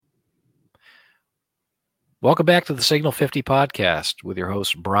Welcome back to the Signal 50 podcast with your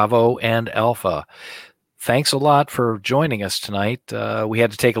hosts, Bravo and Alpha. Thanks a lot for joining us tonight. We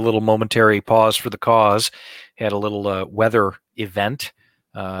had to take a little momentary pause for the cause. Had a little weather event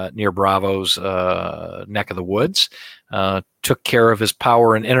near Bravo's neck of the woods. Took care of his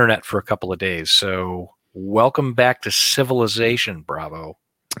power and internet for a couple of days. So welcome back to civilization, Bravo.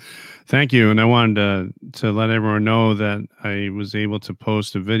 Thank you. And I wanted to let everyone know that I was able to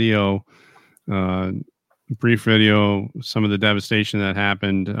post a video, brief video, some of the devastation that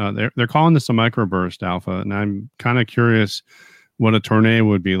happened. They're calling this a microburst, Alpha, and I'm kind of curious what a tornado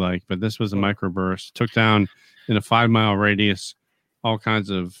would be like. But this was a microburst. Took down in a 5-mile radius all kinds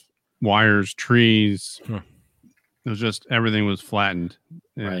of wires, trees. It was just everything was flattened,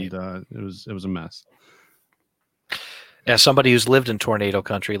 and it was a mess. As somebody who's lived in tornado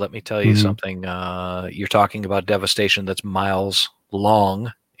country, let me tell you something. You're talking about devastation that's miles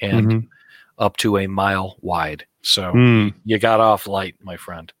long and up to a mile wide. So you got off light, my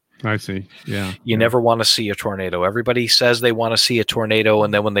friend. I see. Yeah. You never want to see a tornado. Everybody says they want to see a tornado,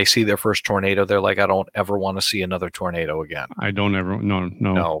 and then when they see their first tornado, they're like, I don't ever want to see another tornado again. I don't ever.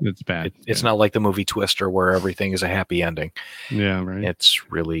 No, it's bad. It's not like the movie Twister where everything is a happy ending. Yeah, right.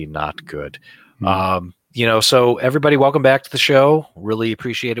 It's really not good. So everybody, welcome back to the show. Really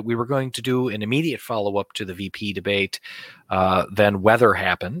appreciate it. We were going to do an immediate follow-up to the VP debate. Then weather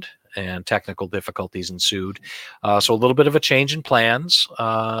happened and technical difficulties ensued. So a little bit of a change in plans.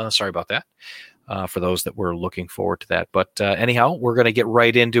 Sorry about that for those that were looking forward to that. But anyhow, we're going to get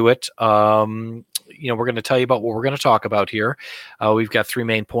right into it. We're going to tell you about what we're going to talk about here. We've got 3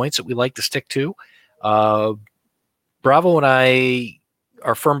 main points that we like to stick to. Bravo and I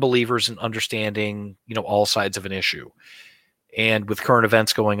are firm believers in understanding, all sides of an issue. And with current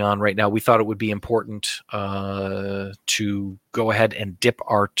events going on right now, we thought it would be important to go ahead and dip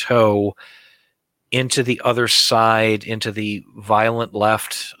our toe into the other side, into the violent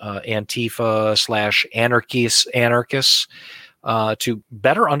left, Antifa/anarchists, to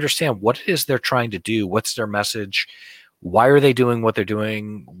better understand what it is they're trying to do, what's their message, why are they doing what they're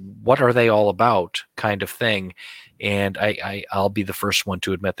doing, what are they all about, kind of thing. And I'll be the first one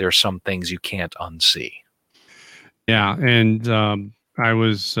to admit there are some things you can't unsee. Yeah, and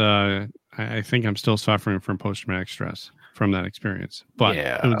I think I'm still suffering from post-traumatic stress from that experience. But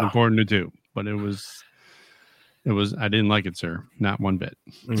it was important to do. But it was. I didn't like it, sir. Not one bit.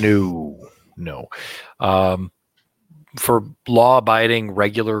 No. For law-abiding,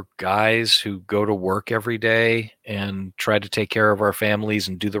 regular guys who go to work every day and try to take care of our families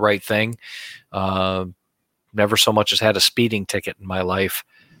and do the right thing, never so much as had a speeding ticket in my life.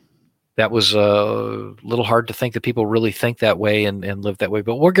 That was a little hard to think that people really think that way and live that way.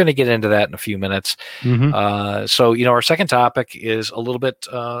 But we're going to get into that in a few minutes. So, our second topic is a little bit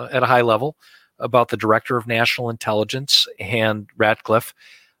at a high level about the Director of National Intelligence and Ratcliffe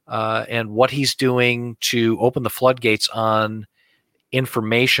and what he's doing to open the floodgates on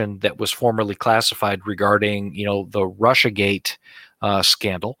information that was formerly classified regarding, the Russiagate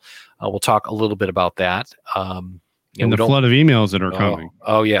scandal. We'll talk a little bit about that. And the flood of emails that are coming.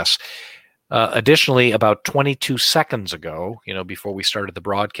 Oh, yes. Additionally, about 22 seconds ago, before we started the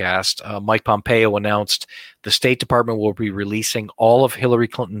broadcast, Mike Pompeo announced the State Department will be releasing all of Hillary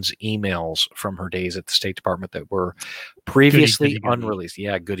Clinton's emails from her days at the State Department that were previously unreleased.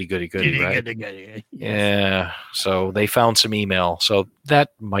 Yeah, goody, right? Goody. Yeah, so they found some email. So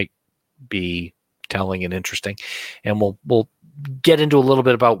that might be telling and interesting. And we'll get into a little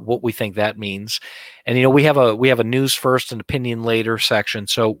bit about what we think that means. And, we have a news first and opinion later section.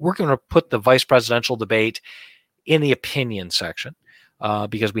 So we're going to put the vice presidential debate in the opinion section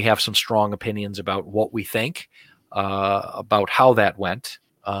because we have some strong opinions about what we think about how that went.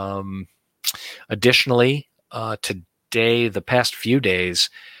 Additionally, today, the past few days,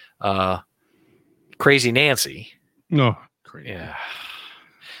 Crazy Nancy. No, crazy. Yeah.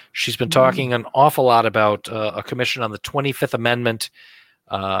 She's been talking an awful lot about a commission on the 25th Amendment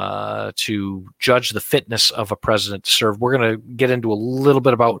to judge the fitness of a president to serve. We're going to get into a little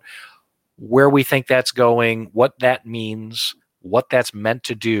bit about where we think that's going, what that means, what that's meant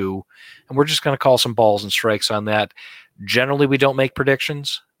to do, and we're just going to call some balls and strikes on that. Generally, we don't make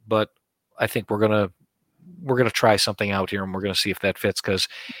predictions, but I think we're going to try something out here, and we're going to see if that fits because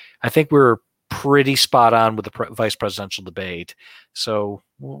I think we're pretty spot on with the vice presidential debate. So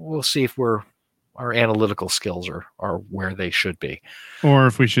we'll see if our analytical skills are where they should be. Or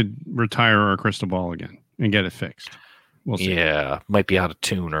if we should retire our crystal ball again and get it fixed. We'll see. Yeah, might be out of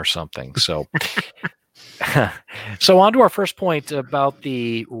tune or something. So, so on to our first point about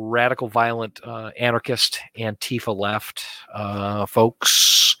the radical, violent, anarchist Antifa left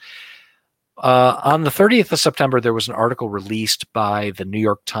folks. On the 30th of September, there was an article released by the New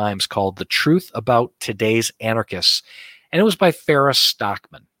York Times called "The Truth About Today's Anarchists," and it was by Farah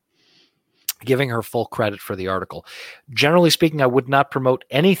Stockman, giving her full credit for the article. Generally speaking, I would not promote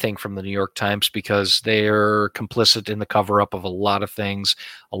anything from the New York Times because they're complicit in the cover-up of a lot of things,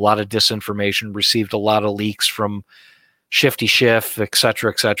 a lot of disinformation, received a lot of leaks from Shifty Schiff, et cetera,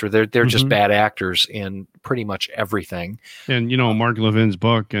 et cetera. They're just bad actors in pretty much everything. And, Mark Levin's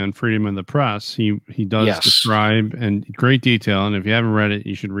book on freedom of the press, he does describe in great detail, and if you haven't read it,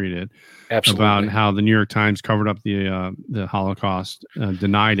 you should read it. Absolutely. About how the New York Times covered up the Holocaust,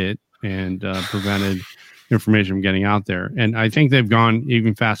 denied it, and prevented information from getting out there. And I think they've gone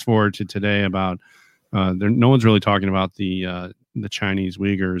even fast forward to today about no one's really talking about the Chinese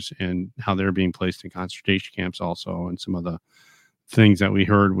Uyghurs and how they're being placed in concentration camps also, and some of the things that we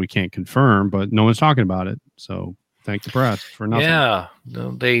heard we can't confirm, but no one's talking about it. So thank the press for nothing. Yeah,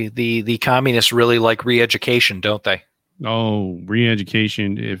 the communists really like re-education, don't they? Oh,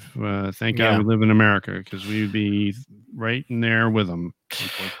 re-education. If thank God we live in America, because we would be right in there with them,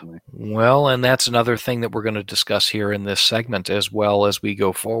 unfortunately. Well, and that's another thing that we're going to discuss here in this segment as well as we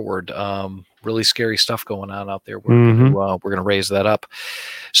go forward. Really scary stuff going on out there. We're going to raise that up.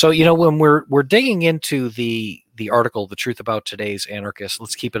 So, when we're digging into the article, "The Truth About Today's Anarchists,"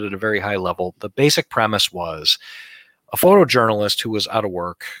 let's keep it at a very high level. The basic premise was a photojournalist who was out of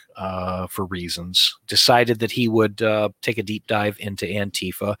work for reasons decided that he would take a deep dive into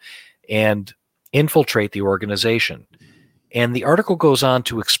Antifa and infiltrate the organization. And the article goes on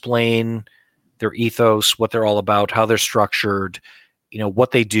to explain their ethos, what they're all about, how they're structured,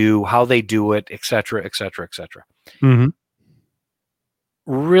 what they do, how they do it, et cetera, et cetera, et cetera.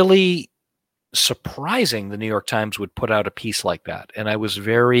 Really surprising the New York Times would put out a piece like that. And I was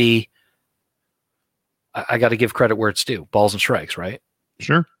I got to give credit where it's due. Balls and strikes, right?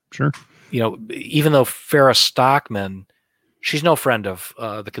 Sure. Even though Farah Stockman, she's no friend of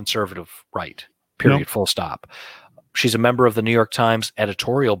the conservative right, period, Nope. Full stop. She's a member of the New York Times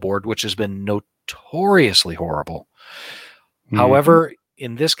editorial board, which has been notoriously horrible. However,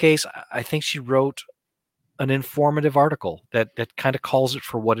 in this case, I think she wrote an informative article that kind of calls it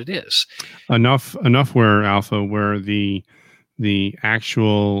for what it is. Enough where the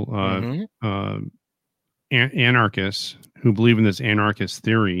actual anarchists who believe in this anarchist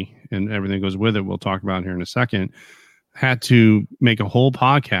theory and everything goes with it, we'll talk about here in a second, had to make a whole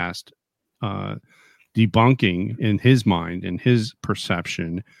podcast debunking in his mind, in his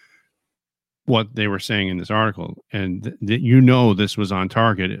perception, what they were saying in this article. And this was on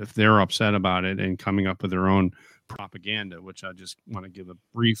target if they're upset about it and coming up with their own propaganda, which I just want to give a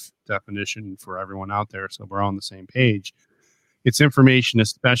brief definition for everyone out there so we're all on the same page. It's information,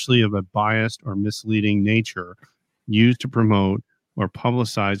 especially of a biased or misleading nature, used to promote or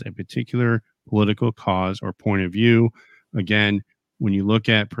publicize a particular political cause or point of view. Again, when you look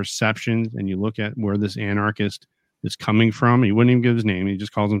at perceptions and you look at where this anarchist is coming from, he wouldn't even give his name. He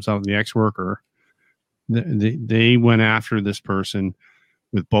just calls himself the ex-worker. They went after this person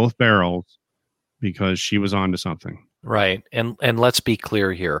with both barrels because she was onto something. Right. And let's be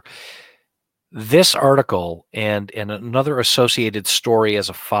clear here. This article and another associated story as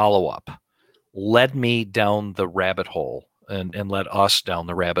a follow-up led me down the rabbit hole and led us down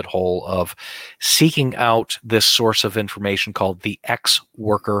the rabbit hole of seeking out this source of information called the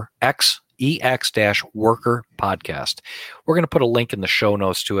EX-Worker podcast. We're going to put a link in the show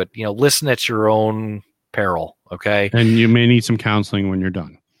notes to it. Listen at your own peril, okay? And you may need some counseling when you're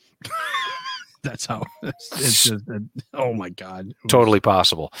done. That's how it's just, oh my God. Totally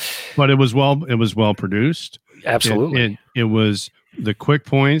possible. But it was well produced. Absolutely. It was the quick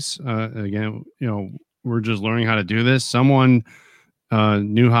points. Again, we're just learning how to do this. Someone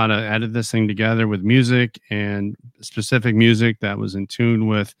knew how to edit this thing together with music and specific music that was in tune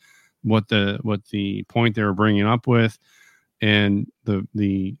with what the point they were bringing up with. And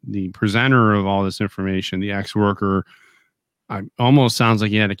the presenter of all this information, the ex-worker, almost sounds like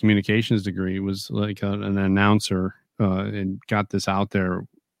he had a communications degree. It was like an announcer and got this out there.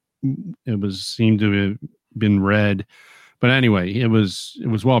 It seemed to have been read, but anyway, it was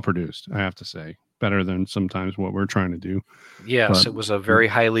well produced. I have to say, better than sometimes what we're trying to do. Yes, it was a very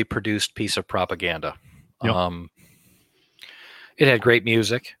highly produced piece of propaganda. Yep. It had great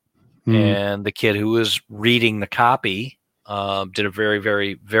music, and the kid who was reading the copy did a very,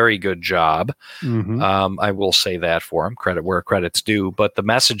 very, very good job. I will say that for him, credit where credit's due, but the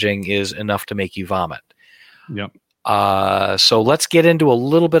messaging is enough to make you vomit. Yep. So let's get into a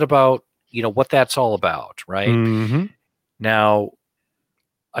little bit about, what that's all about, right? Now,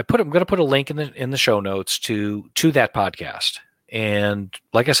 I'm going to put a link in the show notes to that podcast. And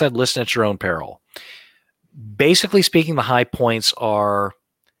like I said, listen at your own peril. Basically speaking, the high points are,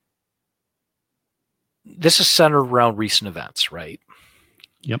 this is centered around recent events, right?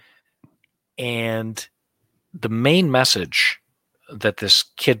 Yep. And the main message that this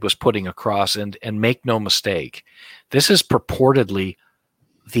kid was putting across, and make no mistake, this is purportedly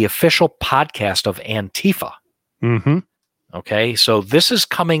the official podcast of Antifa. Mm-hmm. Okay, so this is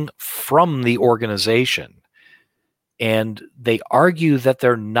coming from the organization, and they argue that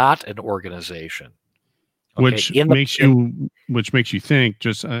they're not an organization, okay? Which makes you think.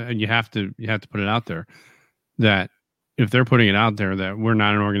 Just you have to put it out there that if they're putting it out there that we're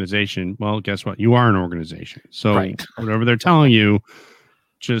not an organization, well, guess what? You are an organization. So right. Whatever they're telling you,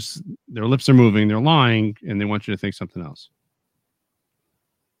 just their lips are moving, they're lying, and they want you to think something else.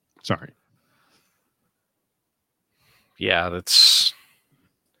 Sorry. Yeah,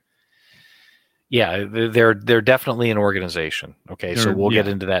 they're definitely an organization. Okay, so we'll get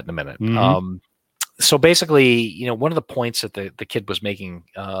into that in a minute. Mm-hmm. So basically, one of the points that the kid was making,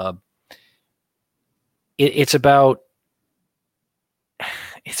 it's about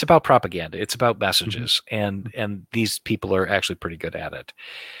propaganda. It's about messages, and these people are actually pretty good at it.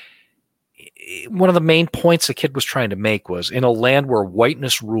 One of the main points the kid was trying to make was, in a land where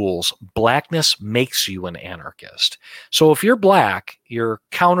whiteness rules, blackness makes you an anarchist. So if you're black, you're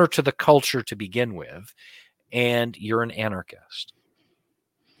counter to the culture to begin with, and you're an anarchist.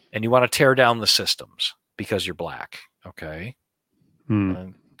 And you want to tear down the systems because you're black. Okay.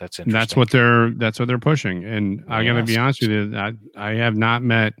 That's interesting. That's what they're pushing. And I got to be honest with you, I have not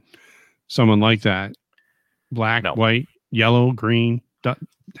met someone like that. Black, white, yellow, green.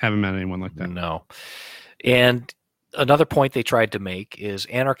 Haven't met anyone like that. No. And another point they tried to make is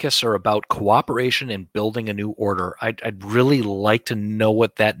anarchists are about cooperation and building a new order. I'd really like to know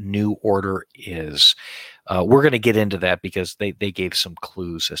what that new order is. We're going to get into that because they gave some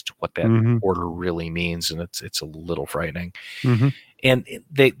clues as to what that order really means, and it's a little frightening. Mm-hmm. And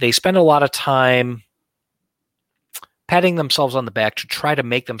they spend a lot of time patting themselves on the back to try to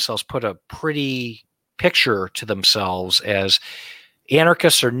make themselves put a pretty picture to themselves as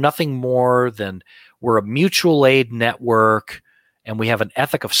anarchists are nothing more than we're a mutual aid network and we have an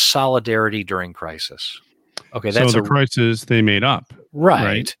ethic of solidarity during crisis. Okay, that's the crisis they made up.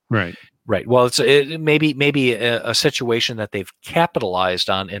 Right. Well, it may be a situation that they've capitalized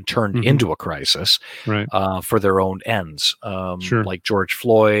on and turned into a crisis, right? For their own ends, sure. Like George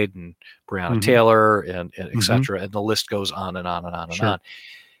Floyd and Breonna Taylor and et cetera, and the list goes on and on and on and on.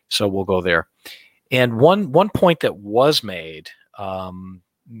 So we'll go there. And one point that was made,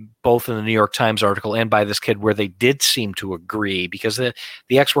 both in the New York Times article and by this kid, where they did seem to agree, because the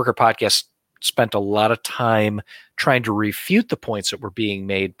Ex-Worker podcast spent a lot of time trying to refute the points that were being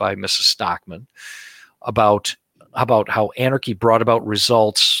made by Mrs. Stockman about how anarchy brought about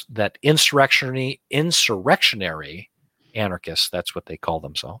results that insurrectionary anarchists, that's what they call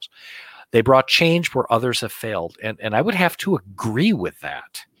themselves, they brought change where others have failed. And I would have to agree with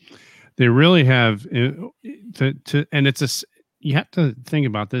that. They really have and you have to think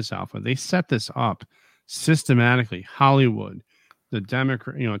about this, Alpha. They set this up systematically. Hollywood, the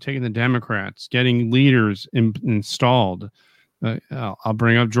Democrat, taking the Democrats, getting leaders installed. I'll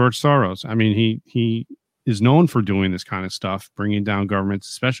bring up George Soros. I mean, he is known for doing this kind of stuff, bringing down governments,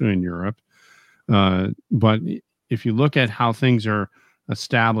 especially in Europe. But if you look at how things are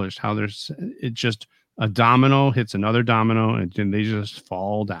established, how it just a domino hits another domino, and then they just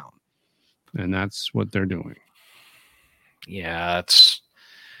fall down, and that's what they're doing. Yeah,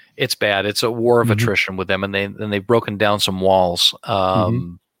 it's bad. It's a war of attrition with them, and they've broken down some walls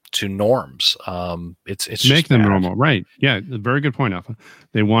to norms. It's make them normal, right? Yeah, very good point, Alpha.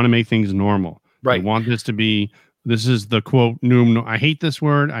 They want to make things normal, right? They want this to be. This is the quote new. I hate this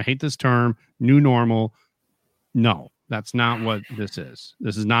word. I hate this term. New normal. No, that's not what this is.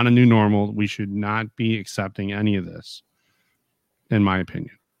 This is not a new normal. We should not be accepting any of this, in my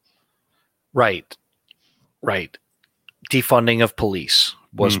opinion. Right. Defunding of police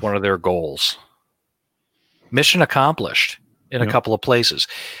was one of their goals. Mission accomplished in a couple of places.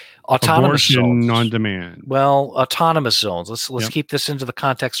 Autonomous Abortion zones on demand. Well, autonomous zones. Let's keep this into the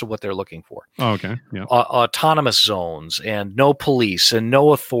context of what they're looking for. Oh, okay. Yeah. Autonomous zones and no police and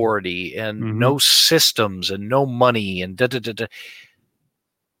no authority and no systems and no money and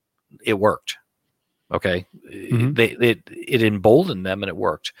It worked. Okay. It emboldened them and it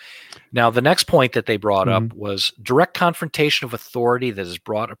worked. Now, the next point that they brought up was direct confrontation of authority that has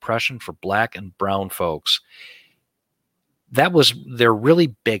brought oppression for Black and brown folks. They're really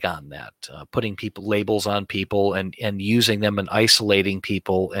big on that, putting labels on people and using them and isolating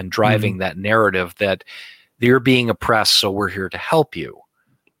people and driving that narrative that You're being oppressed, so we're here to help you.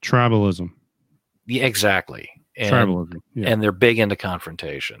 Tribalism. Yeah, exactly. Tribalism. Yeah. And they're big into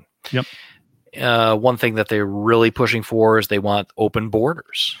confrontation. Yep. One thing that they're really pushing for is they want open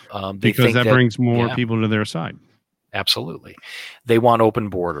borders. Because that brings more people to their side. Absolutely. They want open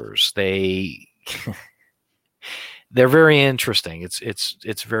borders. They're very interesting.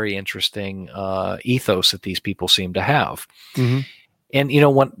 It's very interesting ethos that these people seem to have. Mm-hmm. And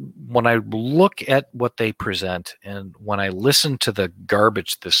when I look at what they present, and when I listen to the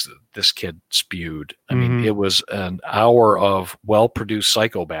garbage this kid spewed, I mean, it was an hour of well-produced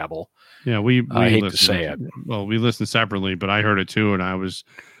psychobabble. Yeah, we I hate to say it. Well, we listened separately, but I heard it too, and I was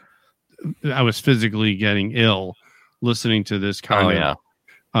physically getting ill listening to this kind of.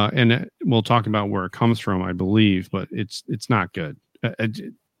 And we'll talk about where it comes from, I believe, but it's not good.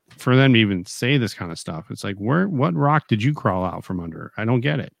 For them to even say this kind of stuff, it's like, what rock did you crawl out from under? I don't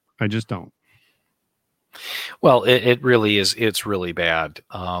get it. I just don't. Well, it really is. It's really bad.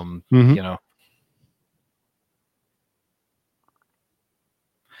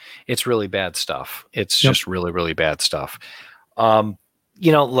 It's really bad stuff. It's just really, really bad stuff.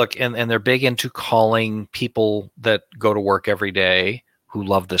 Look, and they're big into calling people that go to work every day, who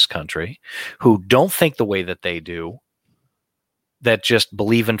love this country, who don't think the way that they do, that just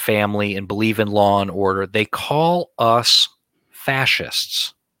believe in family and believe in law and order. They call us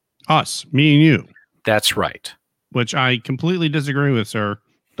fascists. Us, me and you. That's right. Which I completely disagree with, sir.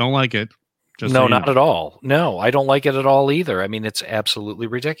 Don't like it. No, not at all. No, I don't like it at all either. I mean, it's absolutely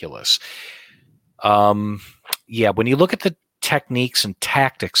ridiculous. When you look at the techniques and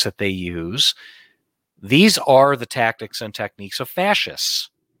tactics that they use, these are the tactics and techniques of fascists.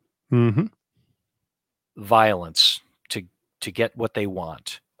 Mm-hmm. Violence to get what they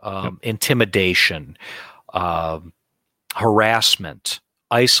want, intimidation, harassment,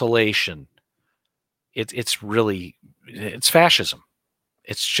 isolation. It's fascism.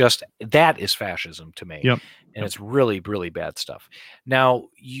 It's just, that is fascism to me. Yep. And it's really, really bad stuff. Now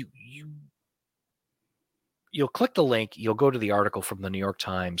you'll click the link, you'll go to the article from the New York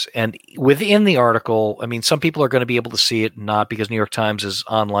Times, and within the article, I mean, some people are going to be able to see it, not because New York Times is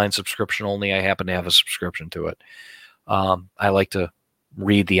online subscription only. I happen to have a subscription to it. I like to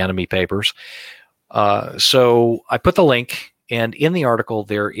read the enemy papers. So I put the link, and in the article,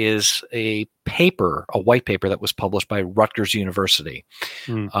 there is a white paper that was published by Rutgers University.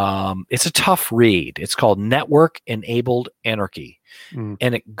 It's a tough read. It's called Network Enabled Anarchy.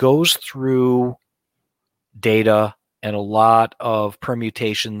 And it goes through data and a lot of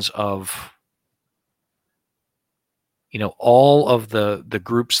permutations of, all of the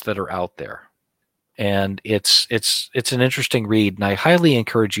groups that are out there. And it's an interesting read, and I highly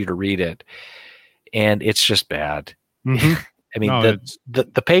encourage you to read it. And it's just bad. Mm-hmm. I mean,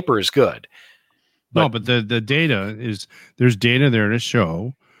 the paper is good. But the data is, there's data there to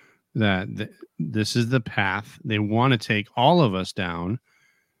show that this is the path they want to take all of us down.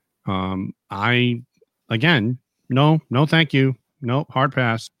 No, thank you. No, hard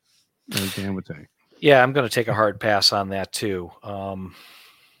pass, as Dan would say. Yeah, I'm going to take a hard pass on that too. I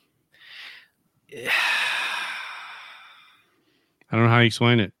don't know how you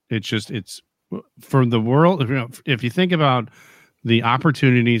explain it. It's for the world. If you think about the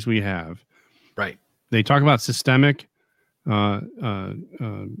opportunities we have, right? They talk about systemic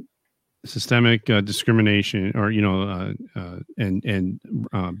discrimination, or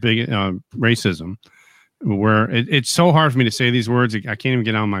big racism, where it's so hard for me to say these words. I can't even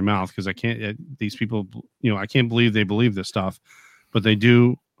get out of my mouth because I can't. These people, I can't believe they believe this stuff, but they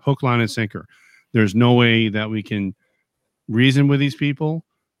do, hook, line, and sinker. There's no way that we can reason with these people.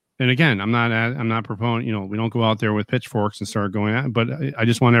 And again, I'm not proponent. We don't go out there with pitchforks and start going at. But I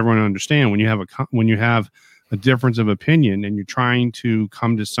just want everyone to understand, when you have a difference of opinion and you're trying to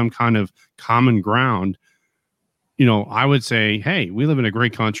come to some kind of common ground, I would say, hey, we live in a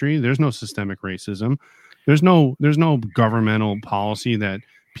great country. There's no systemic racism. There's no governmental policy that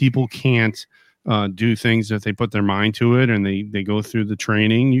people can't do things if they put their mind to it and they go through the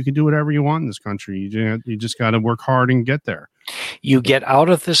training. You can do whatever you want in this country. You just got to work hard and get there. You get out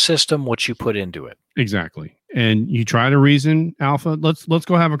of the system what you put into it. Exactly. And you try to reason, Alpha. Let's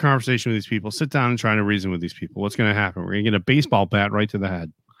go have a conversation with these people. Sit down and try to reason with these people. What's going to happen? We're going to get a baseball bat right to the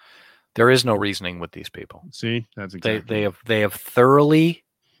head. There is no reasoning with these people. See, that's exactly. They have thoroughly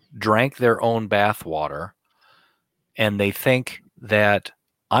drank their own bathwater, and they think that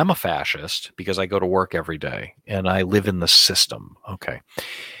I'm a fascist because I go to work every day and I live in the system. Okay.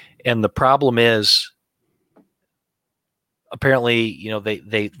 And the problem is, apparently,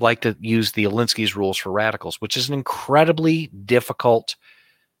 they like to use the Alinsky's rules for radicals, which is an incredibly difficult.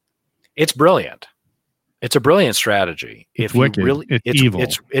 It's brilliant. It's a brilliant strategy. It's wicked. It's evil.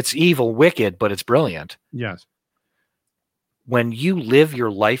 It's evil, wicked, but it's brilliant. Yes. When you live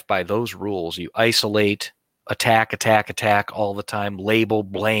your life by those rules, you isolate, attack all the time, label,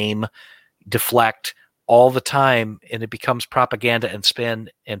 blame, deflect all the time, and it becomes propaganda and spin,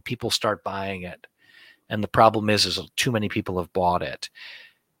 and people start buying it. And the problem is too many people have bought it.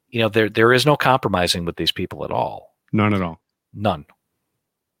 There is no compromising with these people at all. None at all. None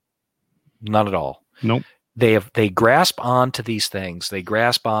at all. Nope. They grasp onto these things. They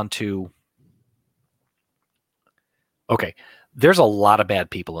grasp onto, okay, there's a lot of bad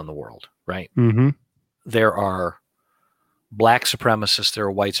people in the world, right? Mm-hmm. There are black supremacists, there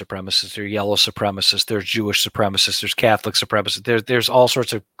are white supremacists, there are yellow supremacists, there's Jewish supremacists, there's Catholic supremacists, there's all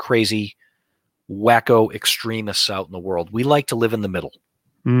sorts of crazy, wacko extremists out in the world. We like to live in the middle.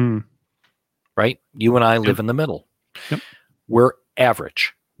 Mm. Right? You and I live in the middle. Yep. We're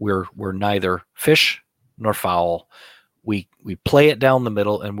average. We're neither fish nor fowl. We play it down the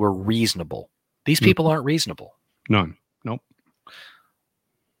middle, and we're reasonable. These people aren't reasonable. None. Nope.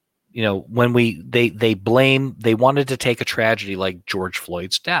 When they wanted to take a tragedy like George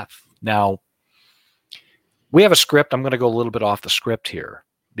Floyd's death. Now, we have a script. I'm going to go a little bit off the script here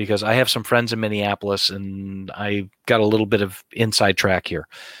because I have some friends in Minneapolis, and I got a little bit of inside track here.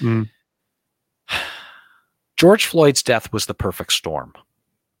 Mm. George Floyd's death was the perfect storm.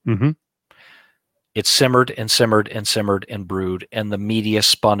 Mm-hmm. It simmered and simmered and simmered and brewed, and the media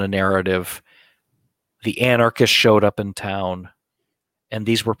spun a narrative. The anarchists showed up in town, and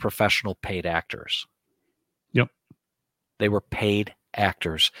these were professional paid actors. Yep. They were paid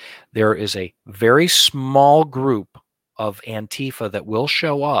actors. There is a very small group of Antifa that will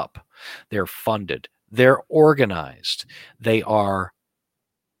show up. They're funded. They're organized. They are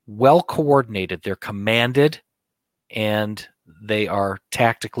well coordinated. They're commanded, and they are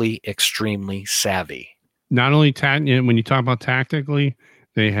tactically extremely savvy. Not only when you talk about tactically,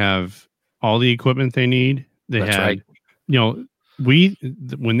 they have all the equipment they need. That's right.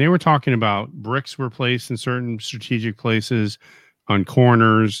 When they were talking about bricks were placed in certain strategic places on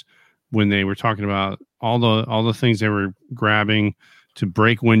corners, when they were talking about all the things they were grabbing to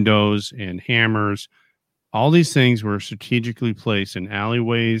break windows and hammers, all these things were strategically placed in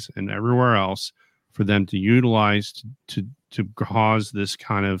alleyways and everywhere else for them to utilize to cause this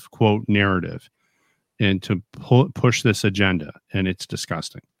kind of quote narrative and to push this agenda. And it's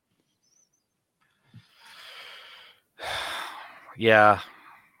disgusting. Yeah,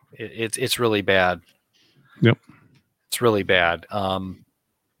 it's really bad. Yep. It's really bad.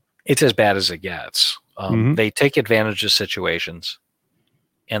 It's as bad as it gets. They take advantage of situations,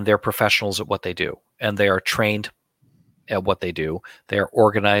 and they're professionals at what they do, and they are trained at what they do. They are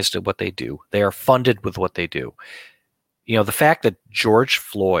organized at what they do. They are funded with what they do. The fact that George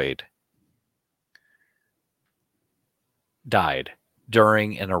Floyd died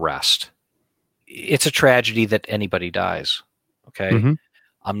during an arrest, it's a tragedy that anybody dies. Okay. Mm-hmm.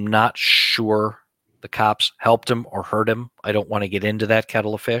 I'm not sure the cops helped him or hurt him. I don't want to get into that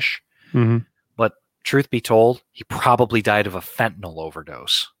kettle of fish. Mm-hmm. But truth be told, he probably died of a fentanyl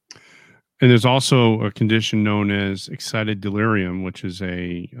overdose. And there's also a condition known as excited delirium, which is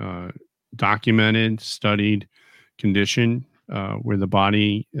a documented, studied condition where the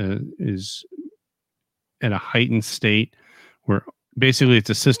body is at a heightened state where basically it's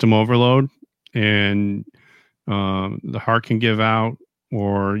a system overload, and the heart can give out,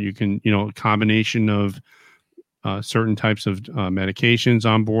 or you can, a combination of certain types of medications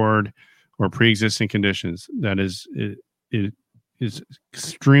on board or pre-existing conditions. That is, it is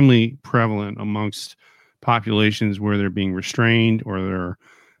extremely prevalent amongst populations where they're being restrained or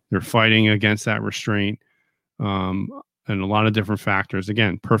they're fighting against that restraint, and a lot of different factors.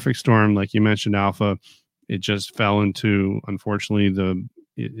 Again, perfect storm, like you mentioned, Alpha. It just fell into, unfortunately,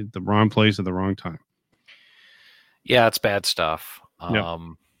 the wrong place at the wrong time. Yeah, it's bad stuff. Yep.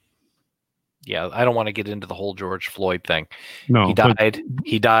 Yeah, I don't want to get into the whole George Floyd thing. No,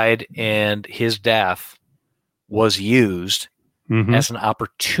 he died, and his death was used as an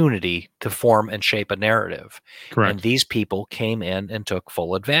opportunity to form and shape a narrative. Correct. And these people came in and took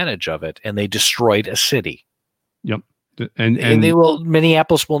full advantage of it, and they destroyed a city. Yep. And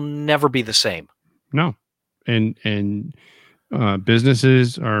Minneapolis will never be the same. No. And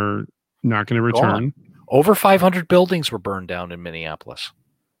businesses are not going to return. Over 500 buildings were burned down in Minneapolis.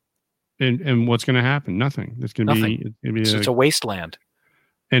 And what's going to happen? Nothing. It's going to be it's a wasteland.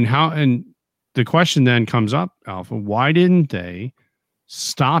 And the question then comes up, Alpha, why didn't they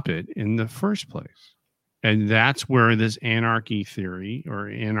stop it in the first place? And that's where this anarchy theory or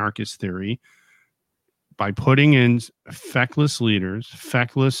anarchist theory, by putting in feckless leaders,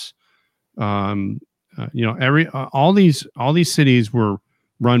 feckless all these cities were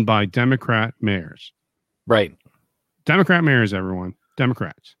run by Democrat mayors. Right. Democrat mayors, everyone,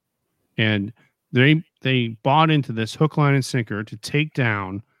 Democrats. And they bought into this hook, line, and sinker to take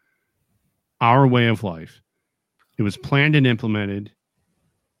down our way of life. It was planned and implemented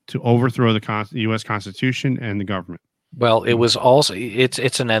to overthrow the U.S. Constitution and the government. Well, it was also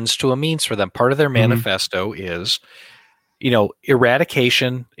it's an ends to a means for them. Part of their manifesto is,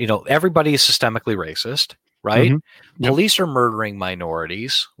 eradication. Everybody is systemically racist, right? Yep. Police are murdering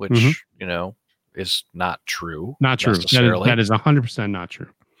minorities, which is not true. Not true. That is 100% not true.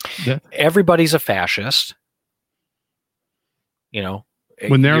 Everybody's a fascist.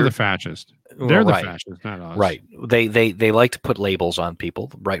 When they're the fascist. They're the fascists, not us. Right. They like to put labels on people,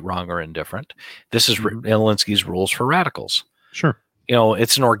 right, wrong, or indifferent. This is Alinsky's rules for radicals. Sure.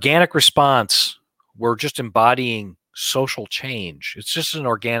 It's an organic response. We're just embodying social change. It's just an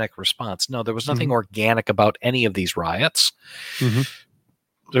organic response. No, there was nothing organic about any of these riots.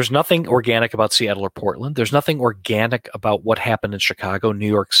 There's nothing organic about Seattle or Portland. There's nothing organic about what happened in Chicago, New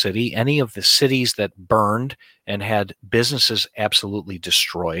York City, any of the cities that burned and had businesses absolutely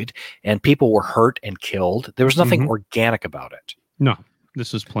destroyed and people were hurt and killed. There was nothing organic about it. No,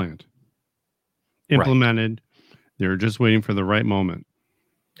 this is planned. Implemented. Right. They were just waiting for the right moment.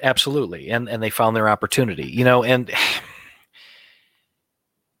 Absolutely. And they found their opportunity,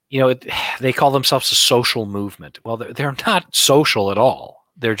 they call themselves a social movement. Well, they're not social at all.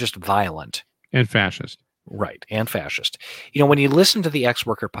 They're just violent. And fascist. Right. And fascist. When you listen to the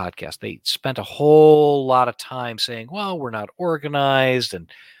Ex-Worker podcast, they spent a whole lot of time saying, well, we're not organized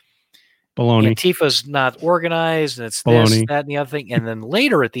and baloney. Antifa's not organized and it's baloney. This, that, and the other thing. And then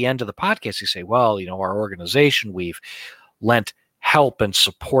later at the end of the podcast, you say, well, our organization, we've lent help and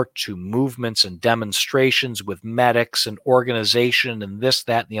support to movements and demonstrations with medics and organization and this,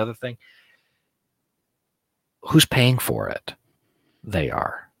 that, and the other thing. Who's paying for it? They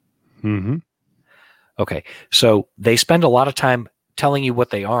are. Okay. So they spend a lot of time telling you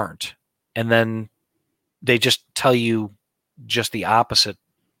what they aren't. And then they just tell you just the opposite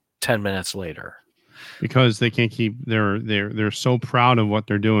 10 minutes later. Because they can't keep they're so proud of what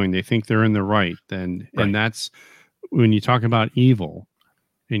they're doing. They think they're in the right. And that's when you talk about evil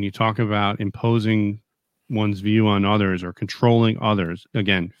and you talk about imposing one's view on others or controlling others,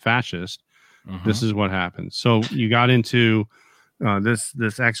 again, fascist, this is what happens. So you got into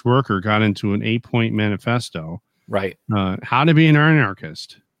this ex-worker got into an 8-point manifesto, right? How to be an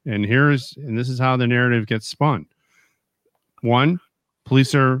anarchist, and this is how the narrative gets spun. 1,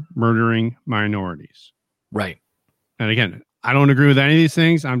 police are murdering minorities, right? And again, I don't agree with any of these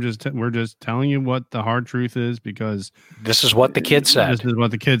things. We're just telling you what the hard truth is because this is what the kid said. This is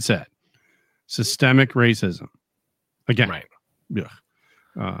what the kid said. Systemic racism, again, right?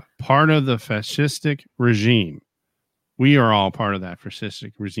 Part of the fascistic regime. We are all part of that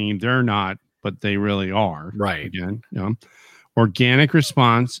fascistic regime. They're not, but they really are. Right. Again, organic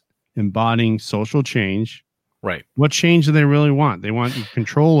response, embodying social change. Right. What change do they really want? They want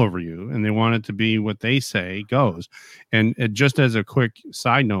control over you, and they want it to be what they say goes. And just as a quick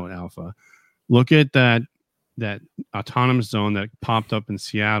side note, Alpha, look at that autonomous zone that popped up in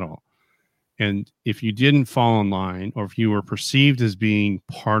Seattle. And if you didn't fall in line, or if you were perceived as being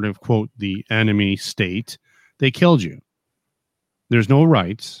part of, quote, the enemy state, they killed you. There's no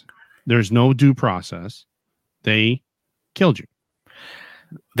rights. There's no due process. They killed you.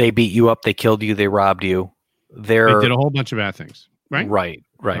 They beat you up. They killed you. They robbed you. They did a whole bunch of bad things. Right. Right.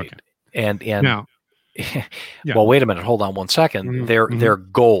 Okay. And now, well, wait a minute. Hold on one second. Their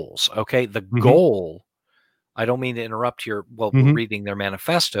goals. Okay. The goal. I don't mean to interrupt your reading their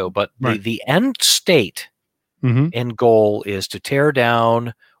manifesto, but the end state and goal is to tear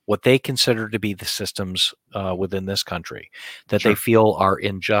down what they consider to be the systems within this country that they feel are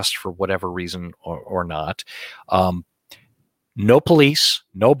unjust for whatever reason or not. No police,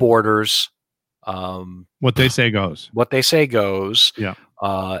 no borders. What they say goes. What they say goes. Yeah.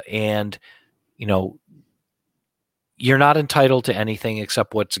 And, you're not entitled to anything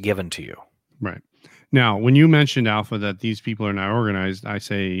except what's given to you. Right. Now, when you mentioned, Alpha, that these people are not organized, I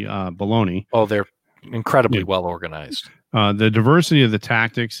say baloney. Oh, they're incredibly well organized. The diversity of the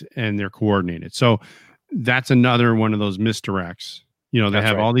tactics, and they're coordinated. So that's another one of those misdirects. They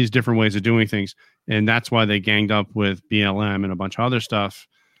have all these different ways of doing things, and that's why they ganged up with BLM and a bunch of other stuff,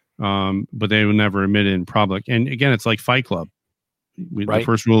 but they would never admit it in public. And again, it's like Fight Club. The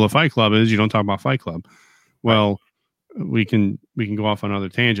first rule of Fight Club is you don't talk about Fight Club. Well, we can go off on other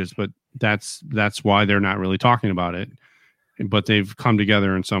tangents, but that's why they're not really talking about it, but they've come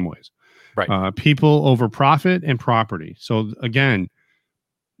together in some ways. Right. People over profit and property. So again,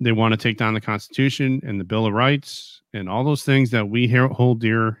 They want to take down the Constitution and the Bill of Rights and all those things that we hold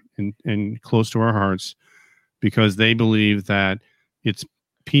dear and close to our hearts, because they believe that it's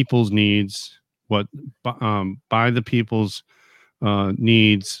people's needs, by the people's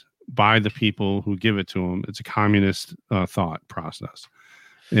needs, by the people who give it to them. It's a communist thought process.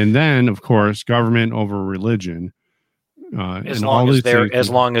 And then, of course, government over religion. As long as they're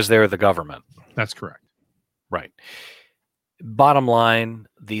the government. That's correct. Right. Bottom line,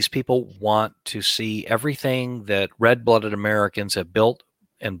 these people want to see everything that red-blooded Americans have built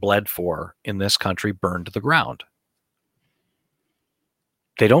and bled for in this country burned to the ground.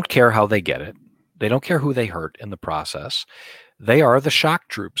 They don't care how they get it. They don't care who they hurt in the process. They are the shock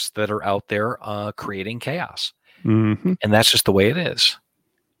troops that are out there creating chaos. Mm-hmm. And that's just the way it is.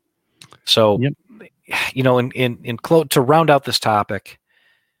 So, yep. To round out this topic,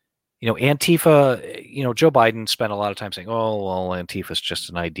 Antifa, Joe Biden spent a lot of time saying, oh, well, Antifa is just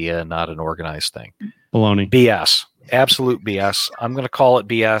an idea, not an organized thing. Baloney. BS. Absolute BS. I'm going to call it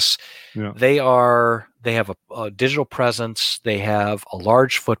BS. Yeah. They have a digital presence. They have a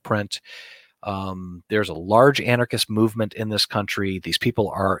large footprint. There's a large anarchist movement in this country. These people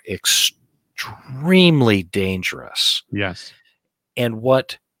are extremely dangerous. Yes. And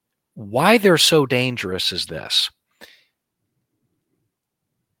why they're so dangerous is this.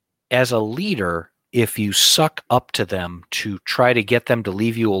 As a leader, if you suck up to them to try to get them to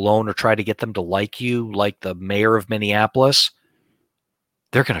leave you alone or try to get them to like you, like the mayor of Minneapolis,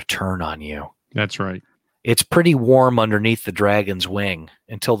 they're going to turn on you. That's right. It's pretty warm underneath the dragon's wing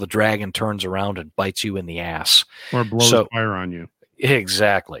until the dragon turns around and bites you in the ass. Or blows fire on you.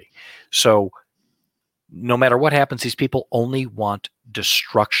 Exactly. So no matter what happens, these people only want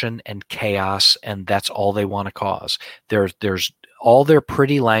destruction and chaos, and that's all they want to cause. There's all their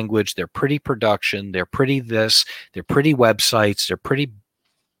pretty language, their pretty production, their pretty this, their pretty websites, their pretty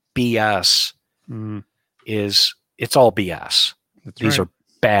BS it's all BS. These are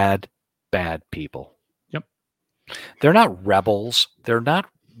bad people. Yep. They're not rebels. They're not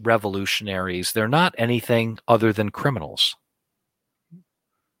revolutionaries. They're not anything other than criminals.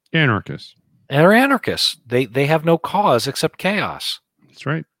 Anarchists. And they're anarchists. They have no cause except chaos. That's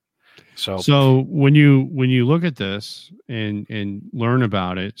right. So when you look at this and learn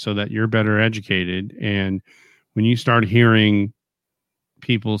about it so that you're better educated, and when you start hearing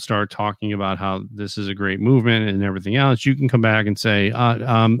people start talking about how this is a great movement and everything else, you can come back and say,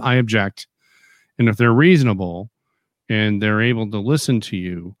 I object. And if they're reasonable and they're able to listen to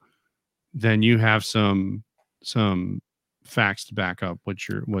you, then you have some facts to back up what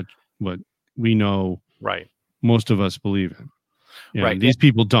we know. Right. Most of us believe in. Right. These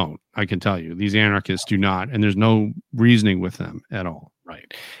people don't, I can tell you. These anarchists do not, and there's no reasoning with them at all.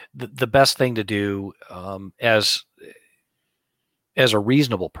 Right. The best thing to do as a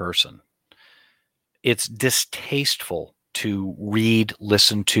reasonable person, it's distasteful to read,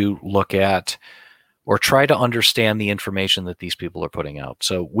 listen to, look at, or try to understand the information that these people are putting out.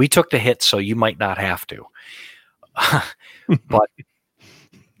 So we took the hit, so you might not have to. But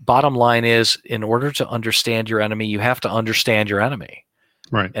bottom line is, in order to understand your enemy, you have to understand your enemy.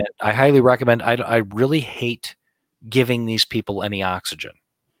 Right. And I highly recommend, I really hate giving these people any oxygen.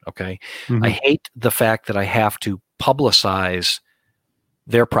 Okay. Mm-hmm. I hate the fact that I have to publicize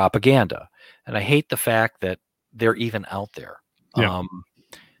their propaganda. And I hate the fact that they're even out there. Yeah.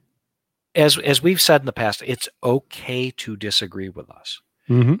 As we've said in the past, it's okay to disagree with us.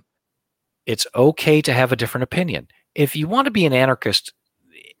 Mm-hmm. It's okay to have a different opinion. If you want to be an anarchist,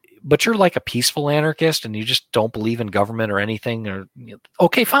 but you're like a peaceful anarchist and you just don't believe in government or anything,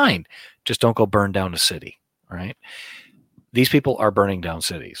 okay, fine. Just don't go burn down a city. All right. These people are burning down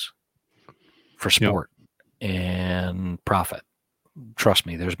cities for sport and profit. Trust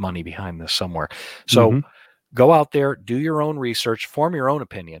me, there's money behind this somewhere. So go out there, do your own research, form your own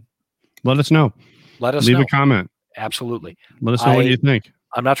opinion. Let us know. Leave a comment. Absolutely. Let us know what you think.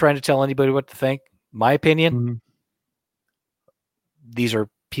 I'm not trying to tell anybody what to think. My opinion, these are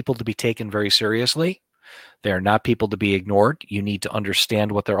people to be taken very seriously. They are not people to be ignored. You need to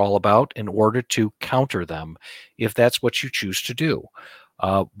understand what they're all about in order to counter them, if that's what you choose to do.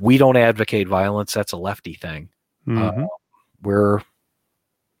 We don't advocate violence. That's a lefty thing. We're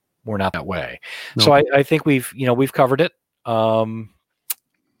not that way. Nope. So I think we've covered it.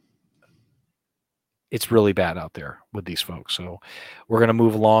 It's really bad out there with these folks. So we're going to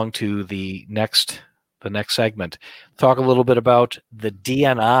move along to the next segment. Talk a little bit about the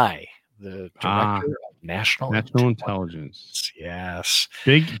DNI, the Director of National Intelligence. Yes.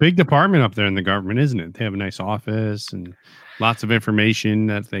 Big department up there in the government, isn't it? They have a nice office and lots of information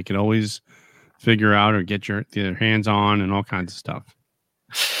that they can always figure out or get their hands on and all kinds of stuff.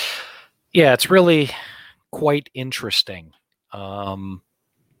 Yeah, it's really quite interesting. The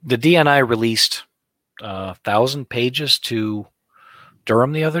DNI released 1,000 pages to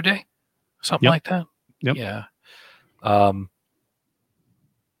Durham the other day, something like that. Yep. Yeah.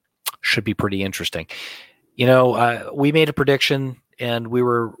 Should be pretty interesting. We made a prediction, and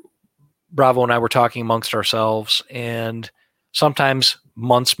Bravo and I were talking amongst ourselves, and sometimes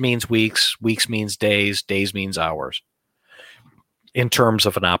months means weeks, weeks means days, days means hours in terms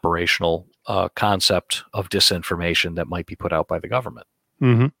of an operational concept of disinformation that might be put out by the government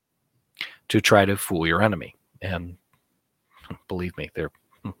to try to fool your enemy. And believe me, there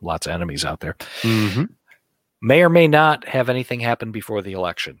are lots of enemies out there. May or may not have anything happen before the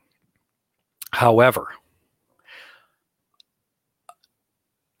election. However,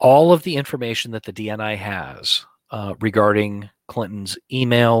 all of the information that the DNI has regarding Clinton's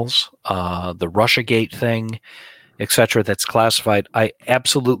emails, the Russiagate thing, etc., that's classified, I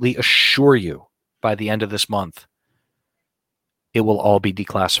absolutely assure you by the end of this month, it will all be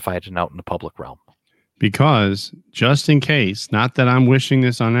declassified and out in the public realm. Because just in case, not that I'm wishing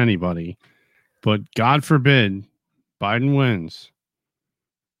this on anybody, but God forbid Biden wins,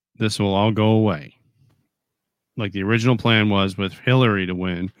 this will all go away. Like the original plan was with Hillary to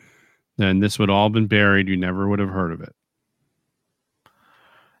win, then this would all been buried. You never would have heard of it.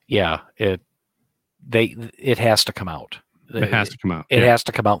 Yeah, it has to come out. It has to come out. It has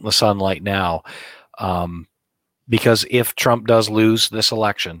to come out in the sunlight now, because if Trump does lose this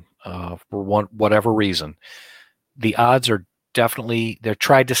election for whatever reason, the odds are definitely, they're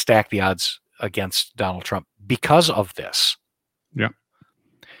tried to stack the odds against Donald Trump because of this. Yeah.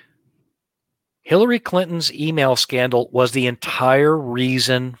 Hillary Clinton's email scandal was the entire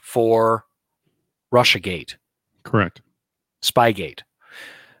reason for Russiagate. Correct. Spygate.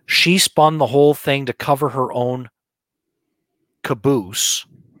 She spun the whole thing to cover her own caboose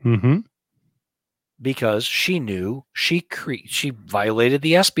because she knew she violated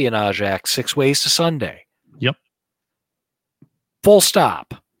the Espionage Act 6 ways to Sunday. Yep. Full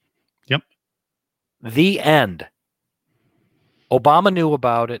stop. Yep. The end. Obama knew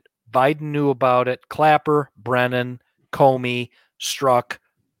about it. Biden knew about it. Clapper, Brennan, Comey, Strzok,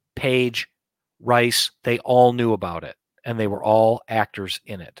 Page, Rice, they all knew about it. And they were all actors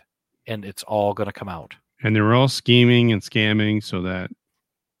in it. And it's all going to come out. And they were all scheming and scamming so that,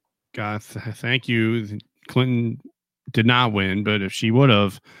 God, thank you, Clinton did not win. But if she would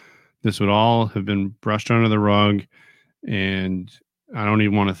have, this would all have been brushed under the rug. And I don't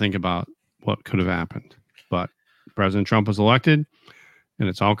even want to think about what could have happened. But President Trump was elected. And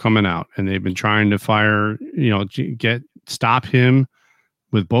it's all coming out. And they've been trying to stop him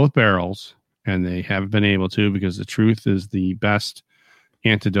with both barrels. And they haven't been able to, because the truth is the best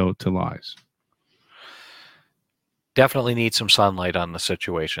antidote to lies. Definitely need some sunlight on the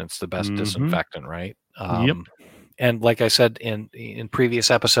situation. It's the best disinfectant, right? Yep. And like I said in previous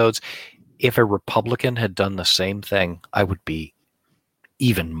episodes, if a Republican had done the same thing, I would be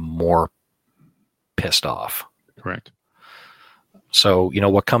even more pissed off. Correct. So,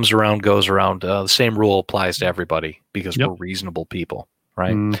 what comes around goes around. The same rule applies to everybody because we're reasonable people,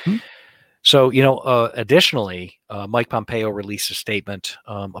 right? So, additionally, Mike Pompeo released a statement.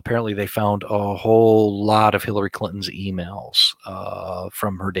 Apparently, they found a whole lot of Hillary Clinton's emails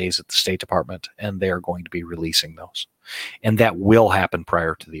from her days at the State Department, and they are going to be releasing those. And that will happen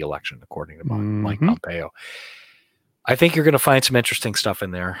prior to the election, according to Mike Pompeo. I think you're going to find some interesting stuff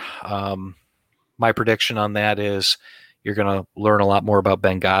in there. My prediction on that is you're going to learn a lot more about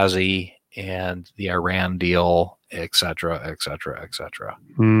Benghazi and the Iran deal, et cetera, et cetera, et cetera.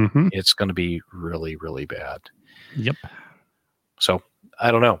 It's going to be really, really bad. Yep. So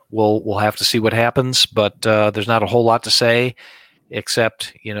I don't know. We'll have to see what happens, but there's not a whole lot to say,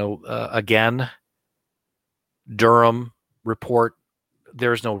 except, again, Durham report.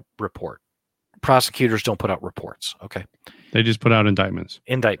 There's no report. Prosecutors don't put out reports. Okay. They just put out indictments.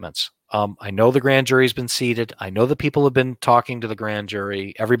 I know the grand jury's been seated. I know the people have been talking to the grand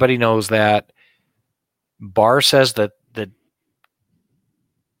jury. Everybody knows that. Barr says that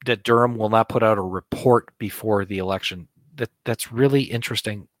Durham will not put out a report before the election. That's really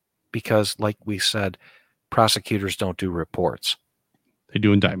interesting because, like we said, prosecutors don't do reports. They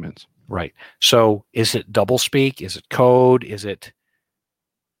do indictments. Right. So is it doublespeak? Is it code? Is it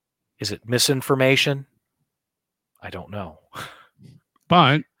misinformation? I don't know.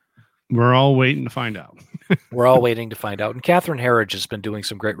 But we're all waiting to find out. We're all waiting to find out. And Catherine Herridge has been doing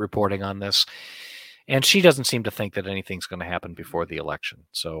some great reporting on this. And she doesn't seem to think that anything's going to happen before the election.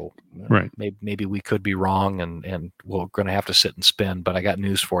 So right. maybe we could be wrong and we're going to have to sit and spin. But I got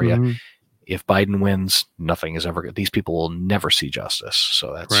news for you. if Biden wins, nothing is ever good. These people will never see justice.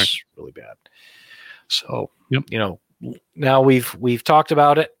 So that's Correct. really bad. So, Yep. Now we've talked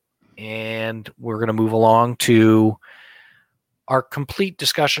about it, and we're going to move along to our complete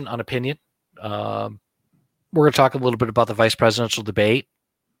discussion on opinion. We're going to talk a little bit about the vice presidential debate,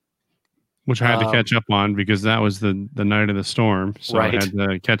 which I had to catch up on because that was the night of the storm. So right. I had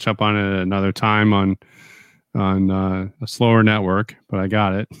to catch up on it another time on a slower network, but I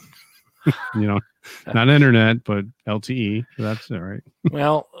got it. Not internet, but LTE. So that's all right.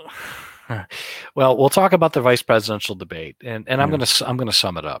 Well, we'll talk about the vice presidential debate, and I'm going to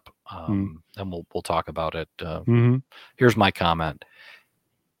sum it up, and we'll talk about it. Here's my comment.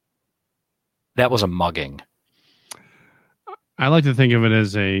 That was a mugging. I like to think of it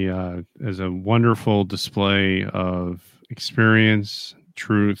as a wonderful display of experience,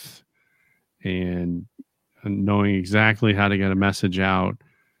 truth, and knowing exactly how to get a message out,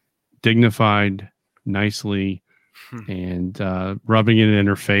 dignified, nicely, and rubbing it in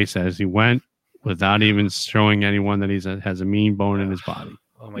her face as he went without even showing anyone that has a mean bone in his body.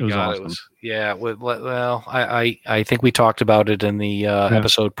 Oh my God! Awesome. Well, I think we talked about it in the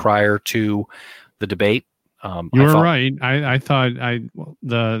episode prior to the debate. You were right. I thought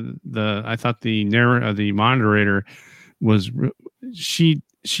the moderator was she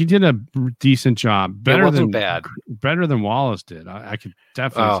did a decent job. Better than Wallace did. I could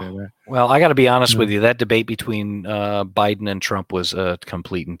definitely say that. Well, I got to be honest with you. That debate between Biden and Trump was a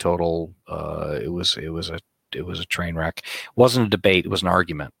complete and total. It was a train wreck. It wasn't a debate. It was an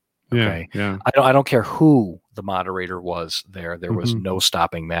argument. Okay. Yeah. I don't care who the moderator was there. There was no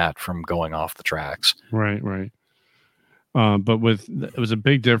stopping that from going off the tracks. Right. But it was a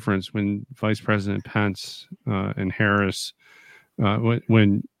big difference when Vice President Pence and Harris,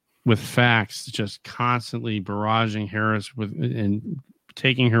 when with facts, just constantly barraging Harris and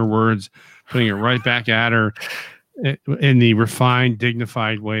taking her words, putting it right back at her in the refined,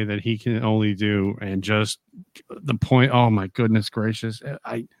 dignified way that he can only do, and just the point. Oh my goodness gracious!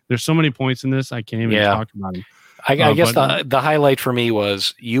 There's so many points in this I can't even talk about them. I guess the highlight for me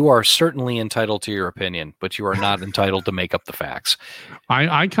was you are certainly entitled to your opinion, but you are not entitled to make up the facts.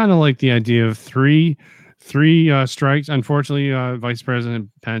 I kind of like the idea of three strikes. Unfortunately, Vice President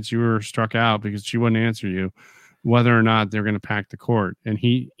Pence, you were struck out because she wouldn't answer you whether or not they're going to pack the court. And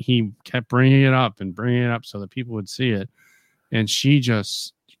he kept bringing it up so that people would see it. And she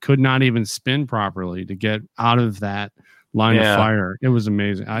just could not even spin properly to get out of that line of fire. It was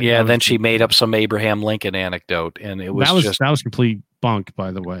amazing. Then she made up some Abraham Lincoln anecdote, and it was that was complete bunk,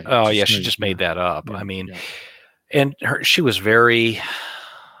 by the way. Oh yeah, she just made that up. I mean, and she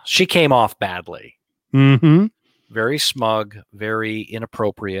came off badly. Very smug, very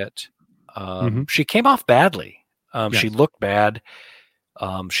inappropriate. She came off badly. She looked bad.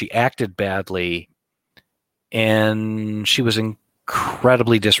 She acted badly, and she was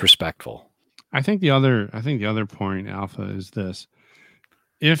incredibly disrespectful. I think the other point, Alpha, is this: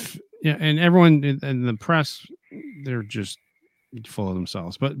 and everyone in the press, they're just full of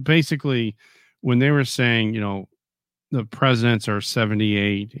themselves. But basically, when they were saying, the presidents are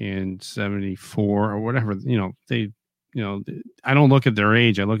 78 and 74 or whatever, I don't look at their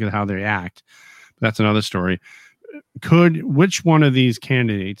age. I look at how they act. That's another story. Which one of these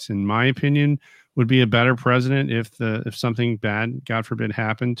candidates, in my opinion, would be a better president if something bad, God forbid,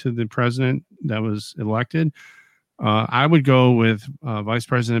 happened to the president that was elected? I would go with Vice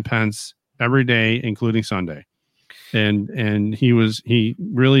President Pence every day, including Sunday. And he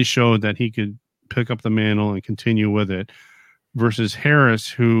really showed that he could pick up the mantle and continue with it, versus Harris,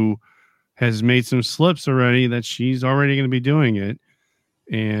 who has made some slips already that she's already going to be doing it.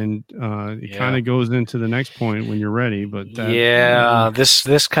 And it kind of goes into the next point when you're ready. But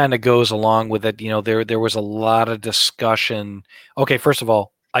this kind of goes along with it. There was a lot of discussion. Okay, first of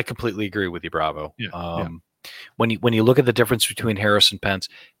all, I completely agree with you, Bravo. When you look at the difference between Harris and Pence,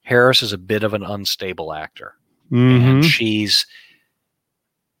 Harris is a bit of an unstable actor, and she's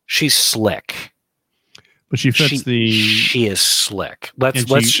slick. But she fits she is slick. Let's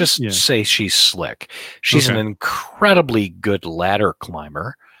just say she's slick. She's an incredibly good ladder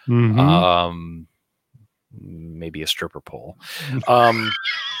climber. Maybe a stripper pole.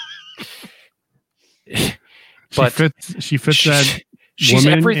 But she fits that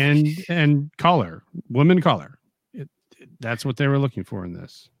woman and color. Woman color. That's what they were looking for in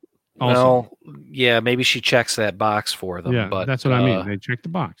this. Also. Well, maybe she checks that box for them. Yeah, but that's what I mean. They checked the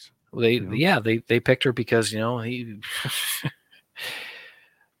box. They picked her because he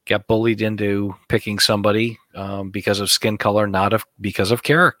got bullied into picking somebody because of skin color, not because of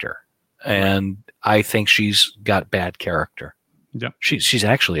character. And I think she's got bad character. Yep. She's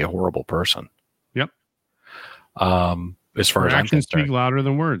actually a horrible person. Yep. As far Her as I'm actions concerned. speak louder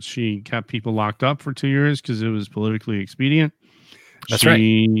than words. She kept people locked up for 2 years because it was politically expedient. That's right.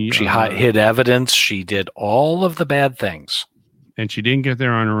 She hid evidence. She did all of the bad things. And she didn't get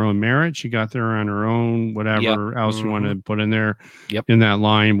there on her own merit. She got there on her own, whatever else you want to put in there in that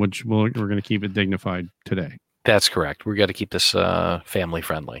line, which we're going to keep it dignified today. That's correct. We've got to keep this family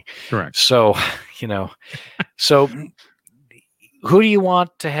friendly. Correct. So, so who do you want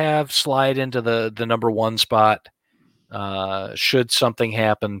to have slide into the number one spot should something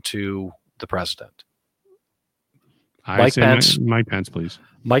happen to the president? Mike Pence. Mike Pence, please.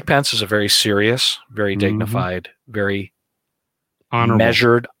 Mike Pence is a very serious, very dignified, very honorable.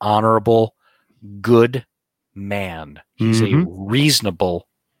 Measured, honorable, good man. He's a reasonable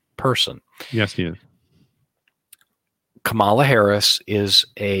person. Yes, he is. Kamala Harris is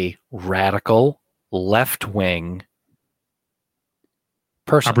a radical, left-wing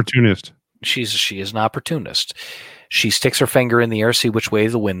person. Opportunist. She is an opportunist. She sticks her finger in the air, see which way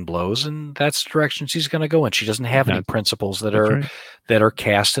the wind blows, and that's the direction she's going to go in. She doesn't have any principles that are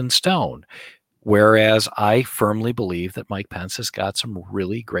cast in stone. Whereas I firmly believe that Mike Pence has got some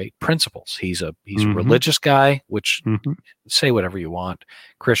really great principles. He's a religious guy, which say whatever you want,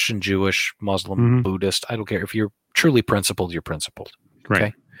 Christian, Jewish, Muslim, Buddhist. I don't care. If you're truly principled, you're principled. Right.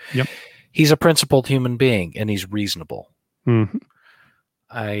 Okay? Yep. He's a principled human being, and he's reasonable.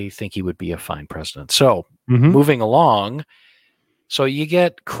 I think he would be a fine president. So moving along, so you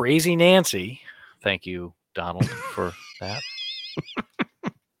get Crazy Nancy. Thank you, Donald, for that.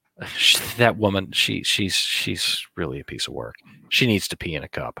 That woman, she's really a piece of work. She needs to pee in a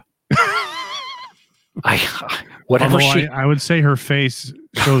cup. I would say her face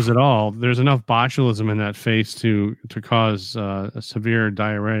shows it all. There's enough botulism in that face to cause a severe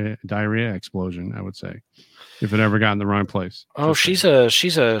diarrhea explosion, I would say, if it ever got in the wrong place. Oh, she's a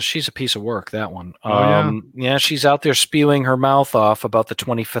piece of work, that one. Yeah, she's out there spewing her mouth off about the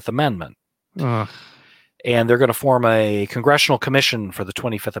 25th Amendment. And they're going to form a congressional commission for the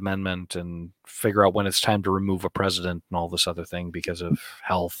 25th Amendment and figure out when it's time to remove a president and all this other thing because of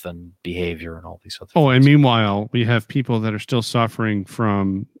health and behavior and all these other things. And meanwhile, we have people that are still suffering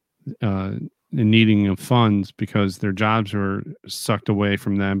from needing of funds because their jobs are sucked away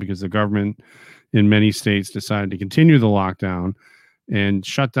from them because the government in many states decided to continue the lockdown and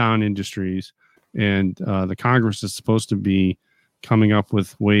shut down industries. And the Congress is supposed to be coming up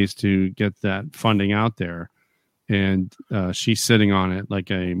with ways to get that funding out there. And she's sitting on it like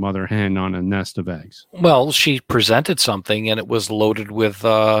a mother hen on a nest of eggs. Well, she presented something and it was loaded with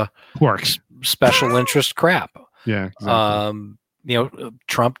special interest crap. Yeah. Exactly.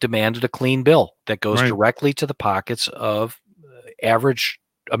 Trump demanded a clean bill that goes directly to the pockets of average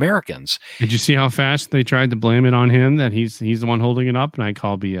Americans. Did you see how fast they tried to blame it on him that he's the one holding it up? And I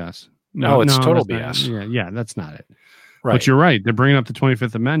call BS. No, it's total BS. Yeah, that's not it. Right. But you're right. They're bringing up the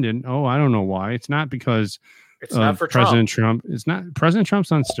 25th Amendment. Oh, I don't know why. It's not because it's not for President Trump. It's not. President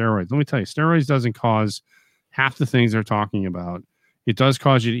Trump's on steroids. Let me tell you, steroids doesn't cause half the things they're talking about. It does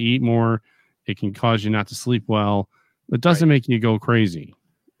cause you to eat more. It can cause you not to sleep well. It doesn't make you go crazy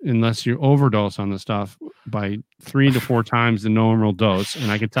unless you overdose on the stuff by 3 to 4 times the normal dose.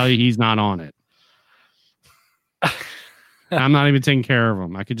 And I can tell you he's not on it. I'm not even taking care of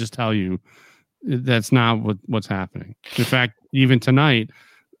him. I could just tell you that's not what's happening. In fact, even tonight,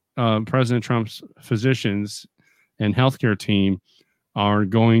 President Trump's physicians and healthcare team are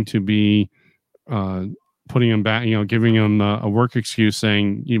going to be putting him back, giving him a work excuse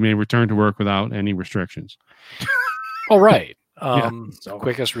saying you may return to work without any restrictions. All right.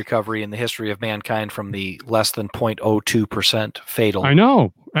 Quickest recovery in the history of mankind from the less than 0.02% fatal. I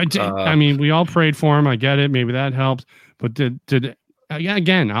know. I mean, we all prayed for him. I get it. Maybe that helped. But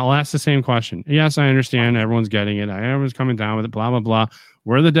again, I'll ask the same question. Yes, I understand. Everyone's getting it. Everyone's coming down with it. Blah, blah, blah.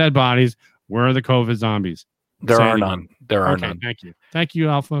 Where are the dead bodies? Where are the COVID zombies? There are none. There are none. Thank you. Thank you,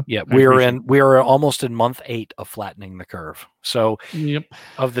 Alpha. Yeah, we are almost in month 8 of flattening the curve. So,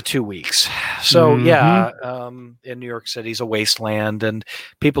 of the 2 weeks. So, in New York City's a wasteland, and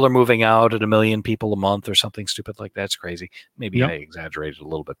people are moving out at 1 million people a month or something stupid like that. It's crazy. Maybe I exaggerated a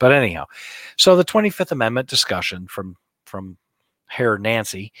little bit, but anyhow. So the 25th Amendment discussion from Hair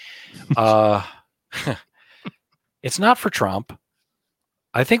Nancy, it's not for Trump.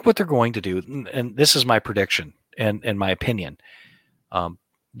 I think what they're going to do, and this is my prediction and my opinion,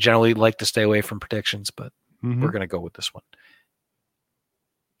 generally like to stay away from predictions, but we're going to go with this one.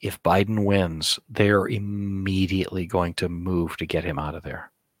 If Biden wins, they're immediately going to move to get him out of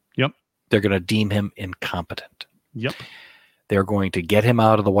there. Yep. They're going to deem him incompetent. Yep. They're going to get him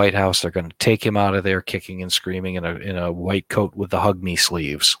out of the White House. They're going to take him out of there kicking and screaming in a white coat with the hug me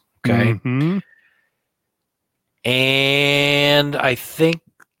sleeves. Okay. Mm-hmm. And I think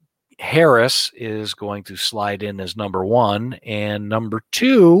Harris is going to slide in as number one, and number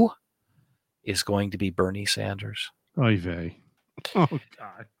two is going to be Bernie Sanders. Oy vey. Oh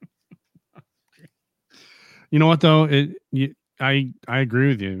God. You know what though? I agree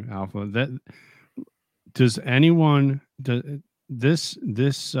with you, Alpha. That does anyone this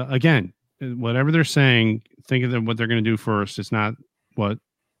again? Whatever they're saying, think of what they're going to do first. It's not what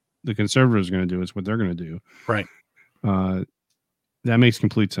the conservatives are going to do. It's what they're going to do. Right. That makes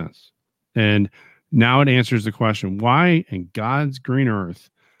complete sense. And now it answers the question: why in God's green earth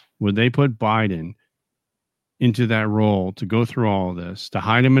would they put Biden into that role to go through all of this, to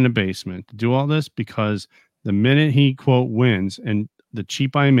hide him in a basement, to do all this? Because the minute he, quote, wins, and the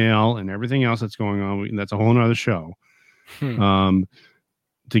cheap by mail and everything else that's going on, that's a whole nother show, to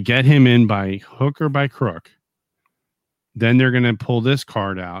get him in by hook or by crook, then they're going to pull this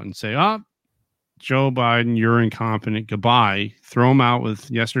card out and say, oh, Joe Biden, you're incompetent. Goodbye. Throw him out with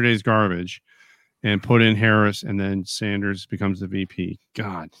yesterday's garbage and put in Harris, and then Sanders becomes the VP.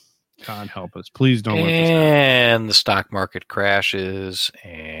 God help us. Please don't let this happen. And the stock market crashes,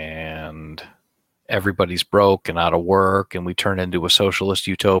 and everybody's broke and out of work, and we turn into a socialist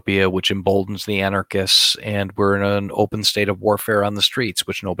utopia, which emboldens the anarchists, and we're in an open state of warfare on the streets,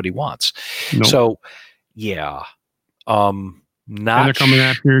 which nobody wants. Nope. So, yeah. And they're coming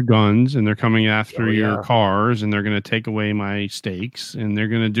after your guns, and they're coming after your cars, and they're going to take away my stakes, and they're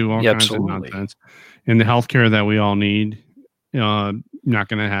going to do all kinds of nonsense. And the healthcare that we all need, not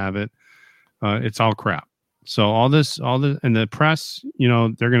going to have it. It's all crap. So all this, and the press,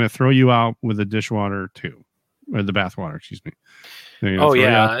 they're going to throw you out with the dishwater too, or the bathwater, excuse me. Oh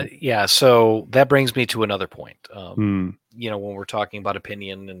yeah, yeah. So that brings me to another point. When we're talking about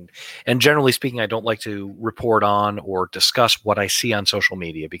opinion, and generally speaking, I don't like to report on or discuss what I see on social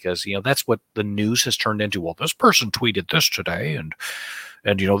media, because that's what the news has turned into. Well, this person tweeted this today, and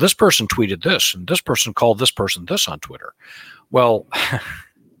this person tweeted this, and this person called this person this on Twitter. Well,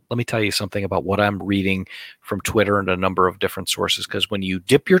 let me tell you something about what I'm reading from Twitter and a number of different sources, because when you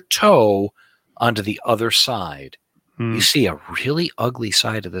dip your toe onto the other side, you see a really ugly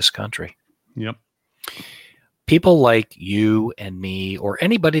side of this country. Yep. People like you and me, or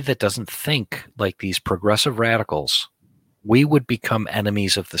anybody that doesn't think like these progressive radicals, we would become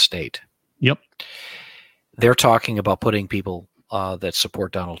enemies of the state. Yep. They're talking about putting people that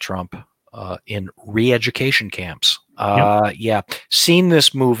support Donald Trump in re-education camps. Yeah. Seen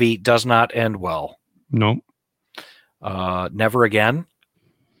this movie, does not end well. Nope. Never again.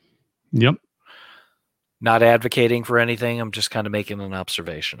 Yep. Not advocating for anything. I'm just kind of making an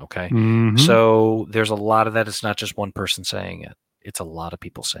observation. Okay. Mm-hmm. So there's a lot of that. It's not just one person saying it. It's a lot of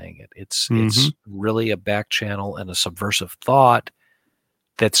people saying it. It's really a back channel and a subversive thought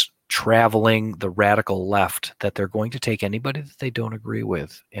that's traveling the radical left, that they're going to take anybody that they don't agree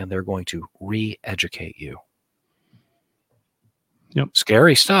with, and they're going to re-educate you. Yep.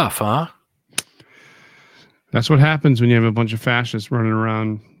 Scary stuff, huh? That's what happens when you have a bunch of fascists running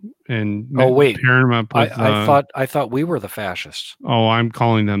around and pairing them up with, I thought we were the fascists. Oh, I'm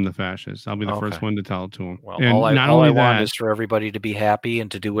calling them the fascists. I'll be the first one to tell it to them. Well, and all I want is for everybody to be happy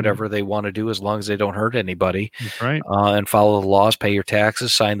and to do whatever they want to do, as long as they don't hurt anybody. That's right. And follow the laws, pay your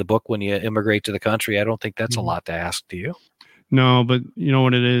taxes, sign the book when you immigrate to the country. I don't think that's a lot to ask, do you? No, but you know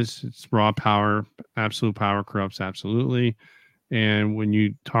what it is? It's raw power. Absolute power corrupts absolutely. And when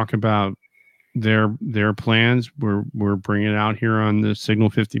you talk about their plans, we're bringing it out here on the Signal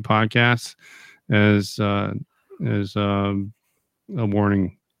 50 podcast as a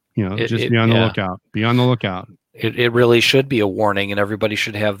warning. Just be on the lookout. Be on the lookout. It really should be a warning, and everybody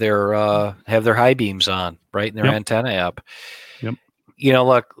should have their high beams on, right, and their antenna up. Yep.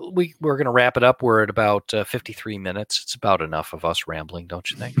 Look, we're going to wrap it up. We're at about 53 minutes. It's about enough of us rambling,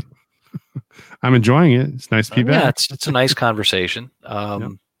 don't you think? I'm enjoying it. It's nice to be back. Yeah, it's a nice conversation.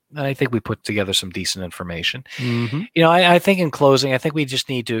 And I think we put together some decent information. Mm-hmm. I think in closing, I think we just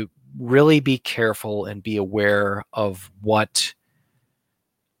need to really be careful and be aware of what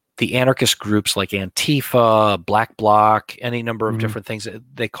the anarchist groups like Antifa, Black Bloc, any number of different things that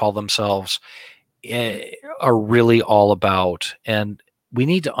they call themselves are really all about. And we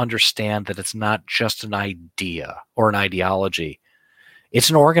need to understand that it's not just an idea or an ideology. It's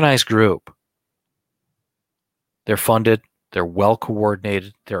an organized group. They're funded. They're well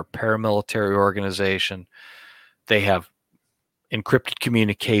coordinated. They're a paramilitary organization. They have encrypted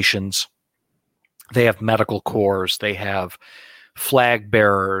communications. They have medical corps. They have flag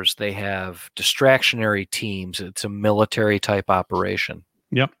bearers. They have distractionary teams. It's a military type operation.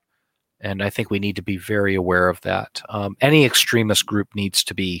 Yep. And I think we need to be very aware of that. Any extremist group needs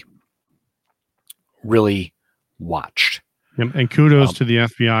to be really watched. Yep. And kudos to the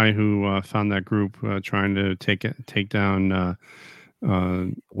FBI who found that group trying to take down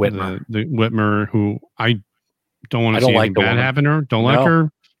Whitmer. The Whitmer, who I don't want to see anything bad happen to her. Don't like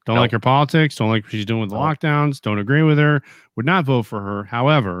her. Don't like her politics. Don't like what she's doing with the lockdowns. Don't agree with her. Would not vote for her.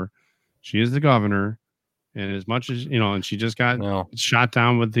 However, she is the governor. And as much as, and she just got shot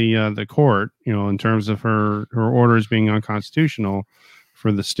down with the court, in terms of her orders being unconstitutional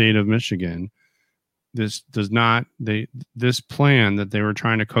for the state of Michigan. This plan that they were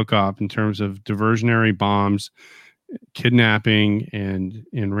trying to cook up in terms of diversionary bombs, kidnapping and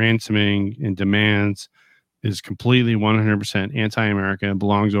ransoming and demands is completely 100% anti-American and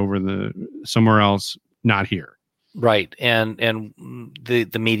belongs over somewhere else, not here. Right. And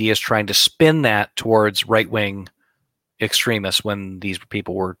the media is trying to spin that towards right-wing extremists when these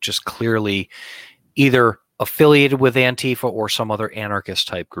people were just clearly either affiliated with Antifa or some other anarchist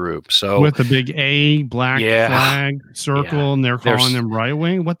type group. So with the big A black flag circle, and they're calling them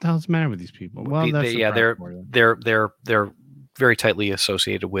right-wing. What the hell's the matter with these people? Well, they're very tightly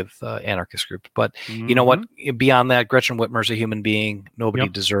associated with anarchist groups. But you know what? Beyond that, Gretchen Whitmer's a human being. Nobody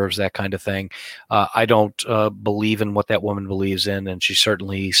deserves that kind of thing. I don't believe in what that woman believes in, and she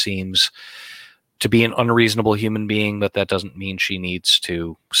certainly seems to be an unreasonable human being, but that doesn't mean she needs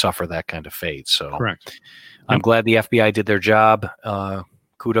to suffer that kind of fate. So correct. I'm glad the FBI did their job.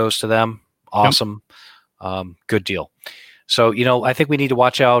 Kudos to them. Awesome. Good deal. So, I think we need to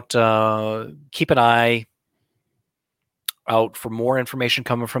watch out, keep an eye out for more information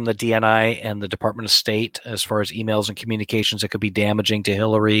coming from the DNI and the Department of State as far as emails and communications that could be damaging to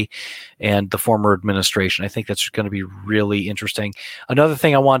Hillary and the former administration. I think that's going to be really interesting. Another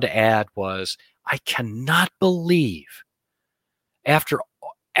thing I wanted to add was I cannot believe after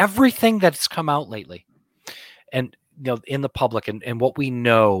everything that's come out lately and in the public and what we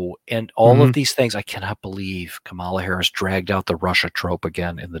know and all of these things, I cannot believe Kamala Harris dragged out the Russia trope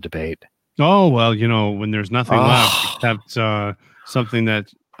again in the debate. Oh, well, when there's nothing left except something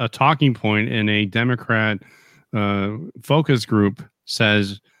that's a talking point in a Democrat focus group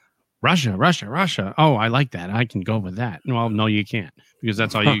says, Russia, Russia, Russia. Oh, I like that. I can go with that. Well, no, you can't, because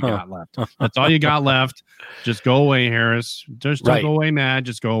that's all you got left. That's all you got left. Just go away, Harris. Just don't go away mad.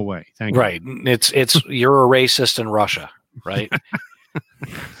 Just go away. Thank you. Right. It's you're a racist in Russia, right?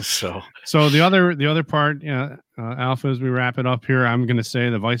 So the other part, Alpha, as we wrap it up here, I'm going to say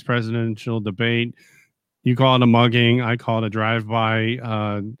the vice presidential debate. You call it a mugging. I call it a drive-by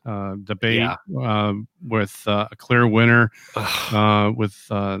debate with a clear winner, with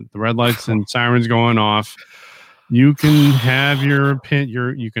the red lights and sirens going off. You can have your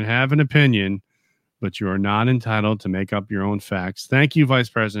opinion. You can have an opinion, but you are not entitled to make up your own facts. Thank you, Vice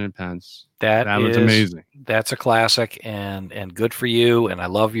President Pence. That was amazing. That's a classic, and good for you. And I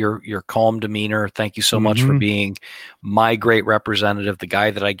love your calm demeanor. Thank you so much for being my great representative, the guy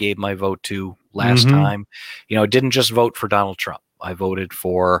that I gave my vote to last time. I didn't just vote for Donald Trump. I voted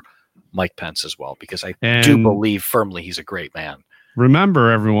for Mike Pence as well, because I do believe firmly he's a great man.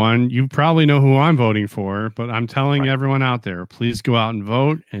 Remember, everyone, you probably know who I'm voting for, but I'm telling everyone out there, please go out and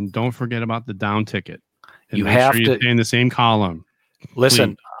vote, and don't forget about the down ticket. And you have to stay in the same column.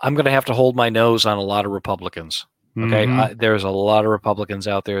 Listen, I'm going to have to hold my nose on a lot of Republicans. Okay, there's a lot of Republicans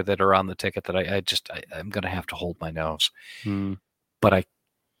out there that are on the ticket that I'm going to have to hold my nose. But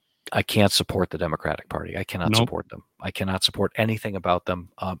I can't support the Democratic Party. I cannot support them. I cannot support anything about them.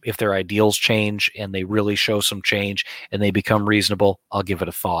 If their ideals change and they really show some change and they become reasonable, I'll give it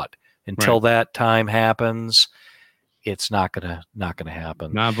a thought. Until that time happens, it's not gonna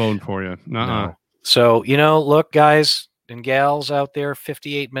happen. Not voting for you. No. So look, guys and gals out there,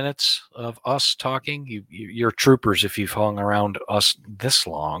 58 minutes of us talking. You're troopers if you've hung around us this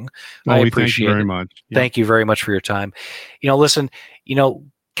long. I appreciate thank you very much. Thank you very much for your time. Listen,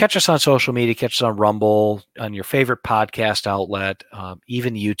 catch us on social media, catch us on Rumble, on your favorite podcast outlet,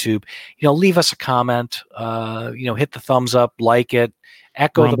 even YouTube. Leave us a comment. Hit the thumbs up, like it,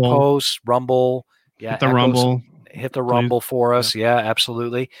 echo Rumble. the post, Rumble. Yeah, hit the Rumble. Hit the Rumble for us. Yeah,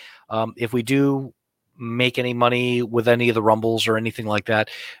 absolutely. If we do make any money with any of the Rumbles or anything like that,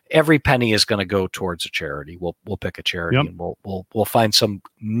 every penny is going to go towards a charity. We'll pick a charity and we'll find some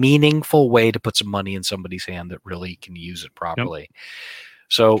meaningful way to put some money in somebody's hand that really can use it properly.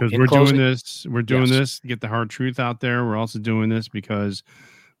 So we're doing this to get the hard truth out there. We're also doing this because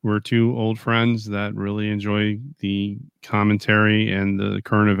we're two old friends that really enjoy the commentary and the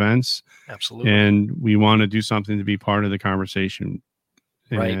current events. Absolutely. And we want to do something to be part of the conversation.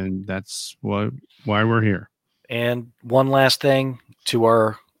 Right. And that's why we're here. And one last thing to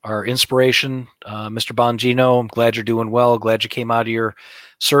our inspiration, Mr. Bongino, I'm glad you're doing well. Glad you came out of your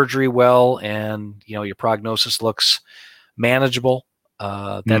surgery well, and your prognosis looks manageable.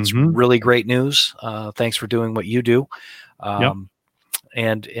 That's really great news. Thanks for doing what you do. Yep.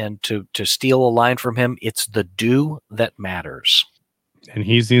 And to steal a line from him, it's the do that matters. And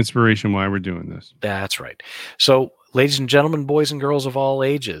he's the inspiration why we're doing this. That's right. So, ladies and gentlemen, boys and girls of all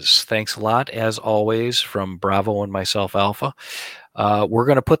ages, thanks a lot, as always, from Bravo and myself, Alpha. We're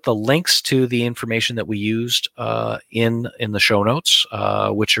going to put the links to the information that we used in the show notes,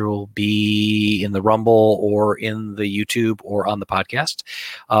 which will be in the Rumble or in the YouTube or on the podcast,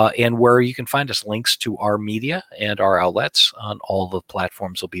 and where you can find us. Links to our media and our outlets on all the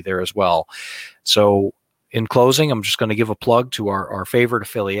platforms will be there as well. So, in closing, I'm just going to give a plug to our favorite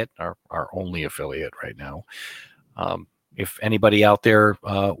affiliate, our only affiliate right now. If anybody out there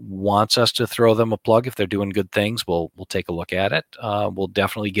wants us to throw them a plug, if they're doing good things, we'll take a look at it. We'll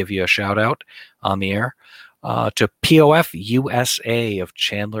definitely give you a shout out on the air. To POF USA of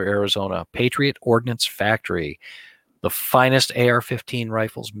Chandler, Arizona, Patriot Ordnance Factory, the finest AR-15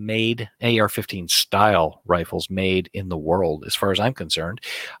 rifles made, AR-15 style rifles made in the world, as far as I'm concerned,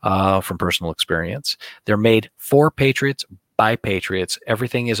 from personal experience. They're made for Patriots, by Patriots.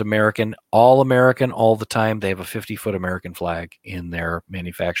 Everything is American all the time. They have a 50-foot American flag in their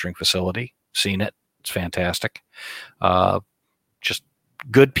manufacturing facility. Seen it. It's fantastic. Just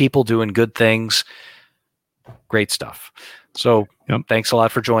good people doing good things. Great stuff. So Thanks a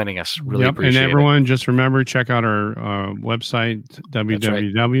lot for joining us. Really appreciate it. And everyone, just remember, check out our website,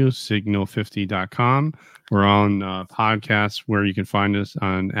 www.signal50.com. We're on podcasts where you can find us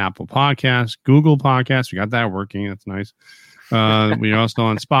on Apple Podcasts, Google Podcasts. We got that working. That's nice. We're also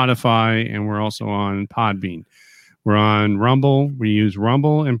on Spotify, and we're also on Podbean. We're on Rumble. We use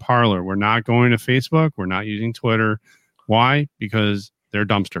Rumble and Parler. We're not going to Facebook. We're not using Twitter. Why? Because they're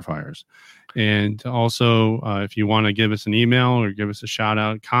dumpster fires. And also, if you want to give us an email or give us a shout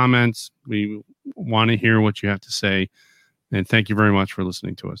out, comments, we want to hear what you have to say. And thank you very much for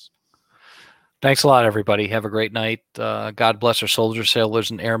listening to us. Thanks a lot, everybody. Have a great night. God bless our soldiers, sailors,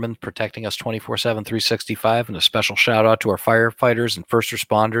 and airmen protecting us 24/7, 365. And a special shout out to our firefighters and first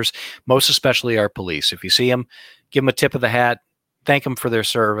responders, most especially our police. If you see them, give them a tip of the hat. Thank them for their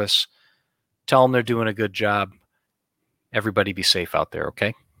service. Tell them they're doing a good job. Everybody be safe out there,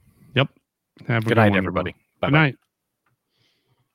 okay? Yep. Have a good night, everybody. Bye-bye. Good night.